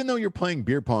 even though you're playing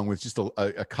beer pong with just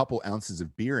a couple ounces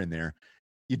of beer in there,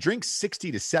 you drink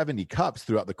 60 to 70 cups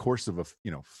throughout the course of a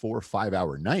 4 or 5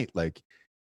 hour night. Like,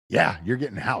 yeah, you're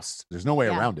getting housed. There's no way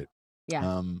around it."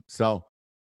 Yeah. So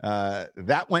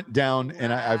that went down,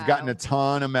 and I've gotten a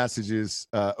ton of messages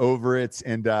over it,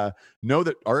 and know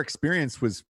that our experience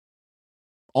was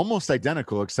almost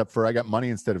identical, except for I got money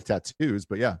instead of tattoos.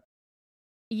 But yeah,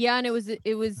 and it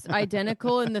was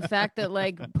identical in the fact that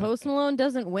like Post Malone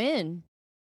doesn't win.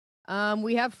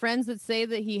 We have friends that say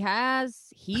that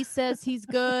he says he's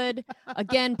good.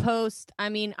 Again, Post, I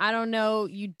mean, I don't know.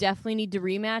 You definitely need to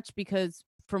rematch, because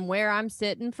from where I'm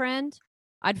sitting, friend,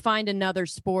 I'd find another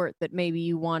sport that maybe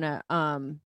you want to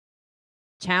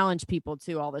challenge people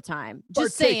to all the time.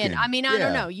 Just saying. I mean, I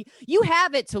don't know. You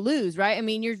have it to lose, right? I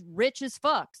mean, you're rich as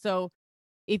fuck. So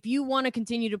if you want to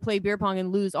continue to play beer pong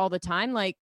and lose all the time,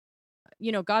 like,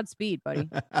 Godspeed, buddy.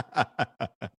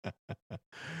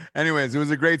 Anyways, it was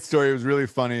a great story. It was really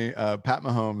funny. Pat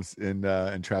Mahomes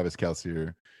and Travis Kelce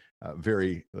are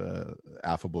very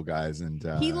affable guys, and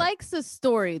he likes a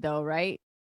story, though, right?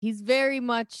 He's very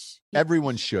much.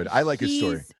 Everyone should. I like his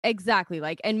story. Exactly.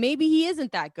 And maybe he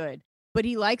isn't that good, but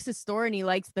he likes a story and he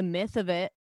likes the myth of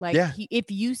it.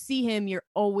 If you see him, you're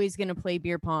always going to play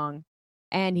beer pong,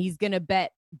 and he's going to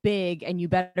bet big, and you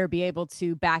better be able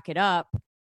to back it up.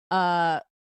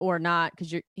 Or not,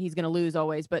 because he's going to lose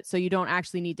always. But so you don't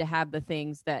actually need to have the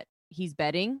things that he's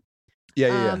betting.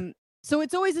 Yeah. So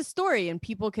it's always a story, and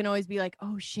people can always be like,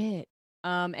 "Oh shit,"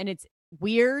 and it's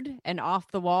weird and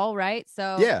off the wall, right?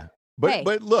 So yeah,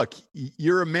 but look,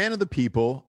 you're a man of the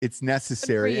people. It's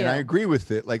necessary, and I agree with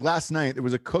it. Like last night, there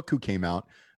was a cook who came out,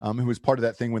 who was part of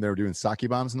that thing when they were doing sake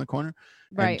bombs in the corner,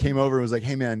 and came over and was like,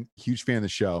 "Hey man, huge fan of the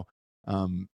show.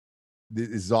 This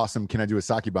is awesome. Can I do a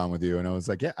sake bomb with you?" And I was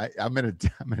like, "Yeah, I'm at a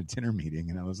dinner meeting."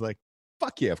 And I was like,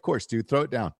 "Fuck yeah, of course, dude. Throw it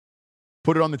down,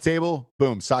 put it on the table,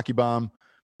 boom, sake bomb."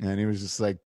 And he was just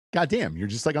like, "God damn, you're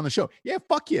just like on the show." Yeah,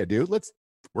 fuck yeah, dude.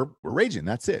 We're raging.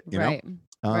 That's it, you know.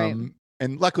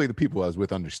 And luckily, the people I was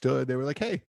with understood. They were like,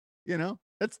 "Hey,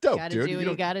 that's dope, dude. Do what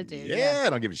you gotta do. Yeah, I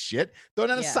don't give a shit. Throw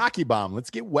down a sake bomb. Let's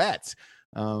get wet."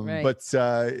 But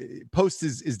Post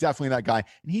is definitely that guy,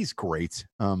 and he's great.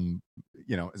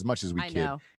 As much as we kid,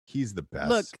 he's the best.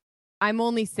 Look, I'm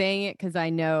only saying it because I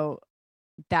know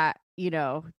that,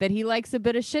 that he likes a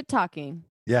bit of shit talking.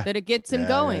 Yeah. That it gets him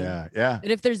going. Yeah.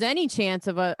 That if there's any chance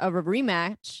of a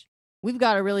rematch, we've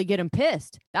got to really get him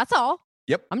pissed. That's all.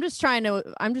 Yep. I'm just trying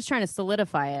to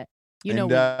solidify it. We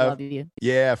love you.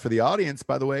 Yeah, for the audience,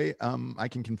 by the way, I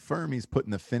can confirm he's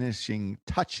putting the finishing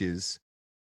touches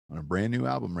on a brand new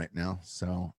album right now.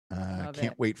 So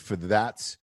can't wait for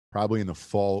that. Probably in the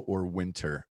fall or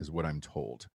winter is what I'm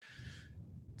told.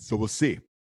 So we'll see.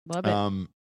 Love it.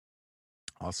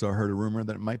 Also heard a rumor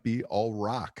that it might be all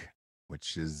rock,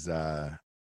 which is I'm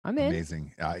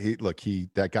amazing.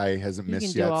 That guy hasn't missed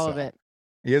yet. He can do all of it.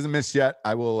 He hasn't missed yet.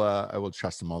 I will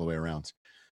trust him all the way around.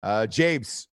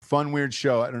 Jabes, fun, weird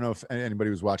show. I don't know if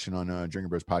anybody was watching on Drinking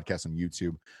Bros podcast on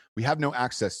YouTube. We have no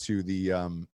access to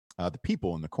the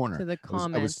people in the corner. To the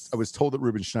comments. I was told that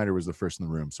Ruben Schneider was the first in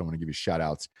the room, so I want to give you shout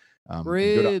outs.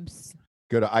 Rubes.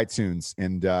 Go to iTunes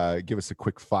and give us a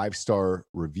quick 5-star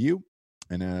review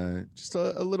and just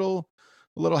a little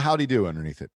howdy do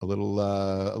underneath it. A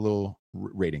little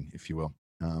rating, if you will.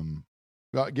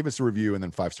 Give us a review and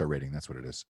then 5-star rating. That's what it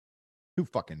is. Who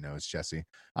fucking knows, Jesse?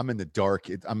 I'm in the dark.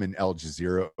 I'm in Al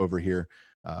Jazeera over here.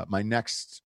 My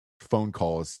next phone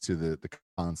call is to the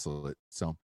consulate. So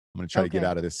I'm going to try to get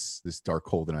out of this dark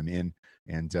hole that I'm in.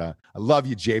 And I love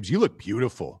you, Jabes. You look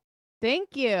beautiful.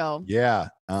 Thank you. Yeah.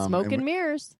 Smoke and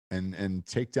mirrors. And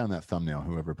take down that thumbnail,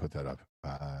 whoever put that up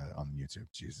on YouTube.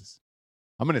 Jesus.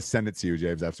 I'm going to send it to you,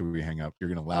 Jabes, after we hang up. You're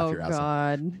going to laugh your ass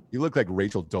off. You look like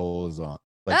Rachel Dolezal.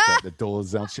 Like the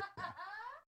Dolezal shit.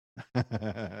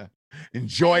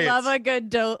 Enjoy it. Love a good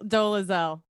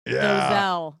Dolezal.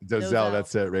 Yeah. Dozell.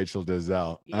 That's it. Rachel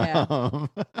Dozell. Yeah.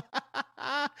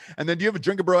 And then do you have a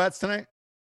Drink of Broettes tonight?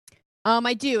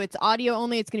 I do. It's audio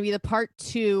only. It's going to be the part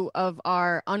 2 of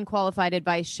our unqualified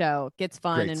advice show. It gets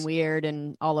fun and weird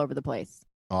and all over the place.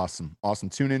 Awesome.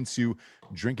 Tune in to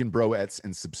Drinking Broettes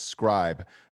and subscribe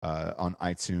on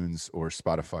iTunes or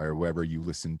Spotify or wherever you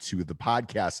listen to the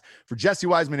podcast. For Jesse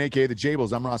Wiseman, aka the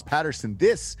Jables, I'm Ross Patterson.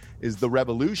 This is The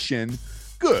Revolution.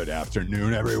 Good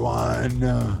afternoon, everyone.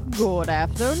 Good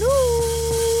afternoon.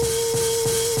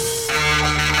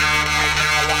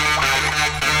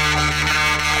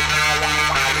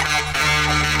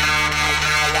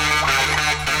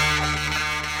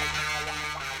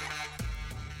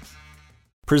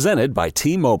 Presented by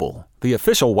T-Mobile, the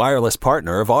official wireless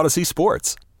partner of Odyssey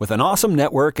Sports. With an awesome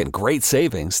network and great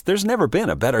savings, there's never been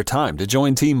a better time to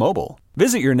join T-Mobile.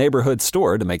 Visit your neighborhood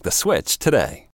store to make the switch today.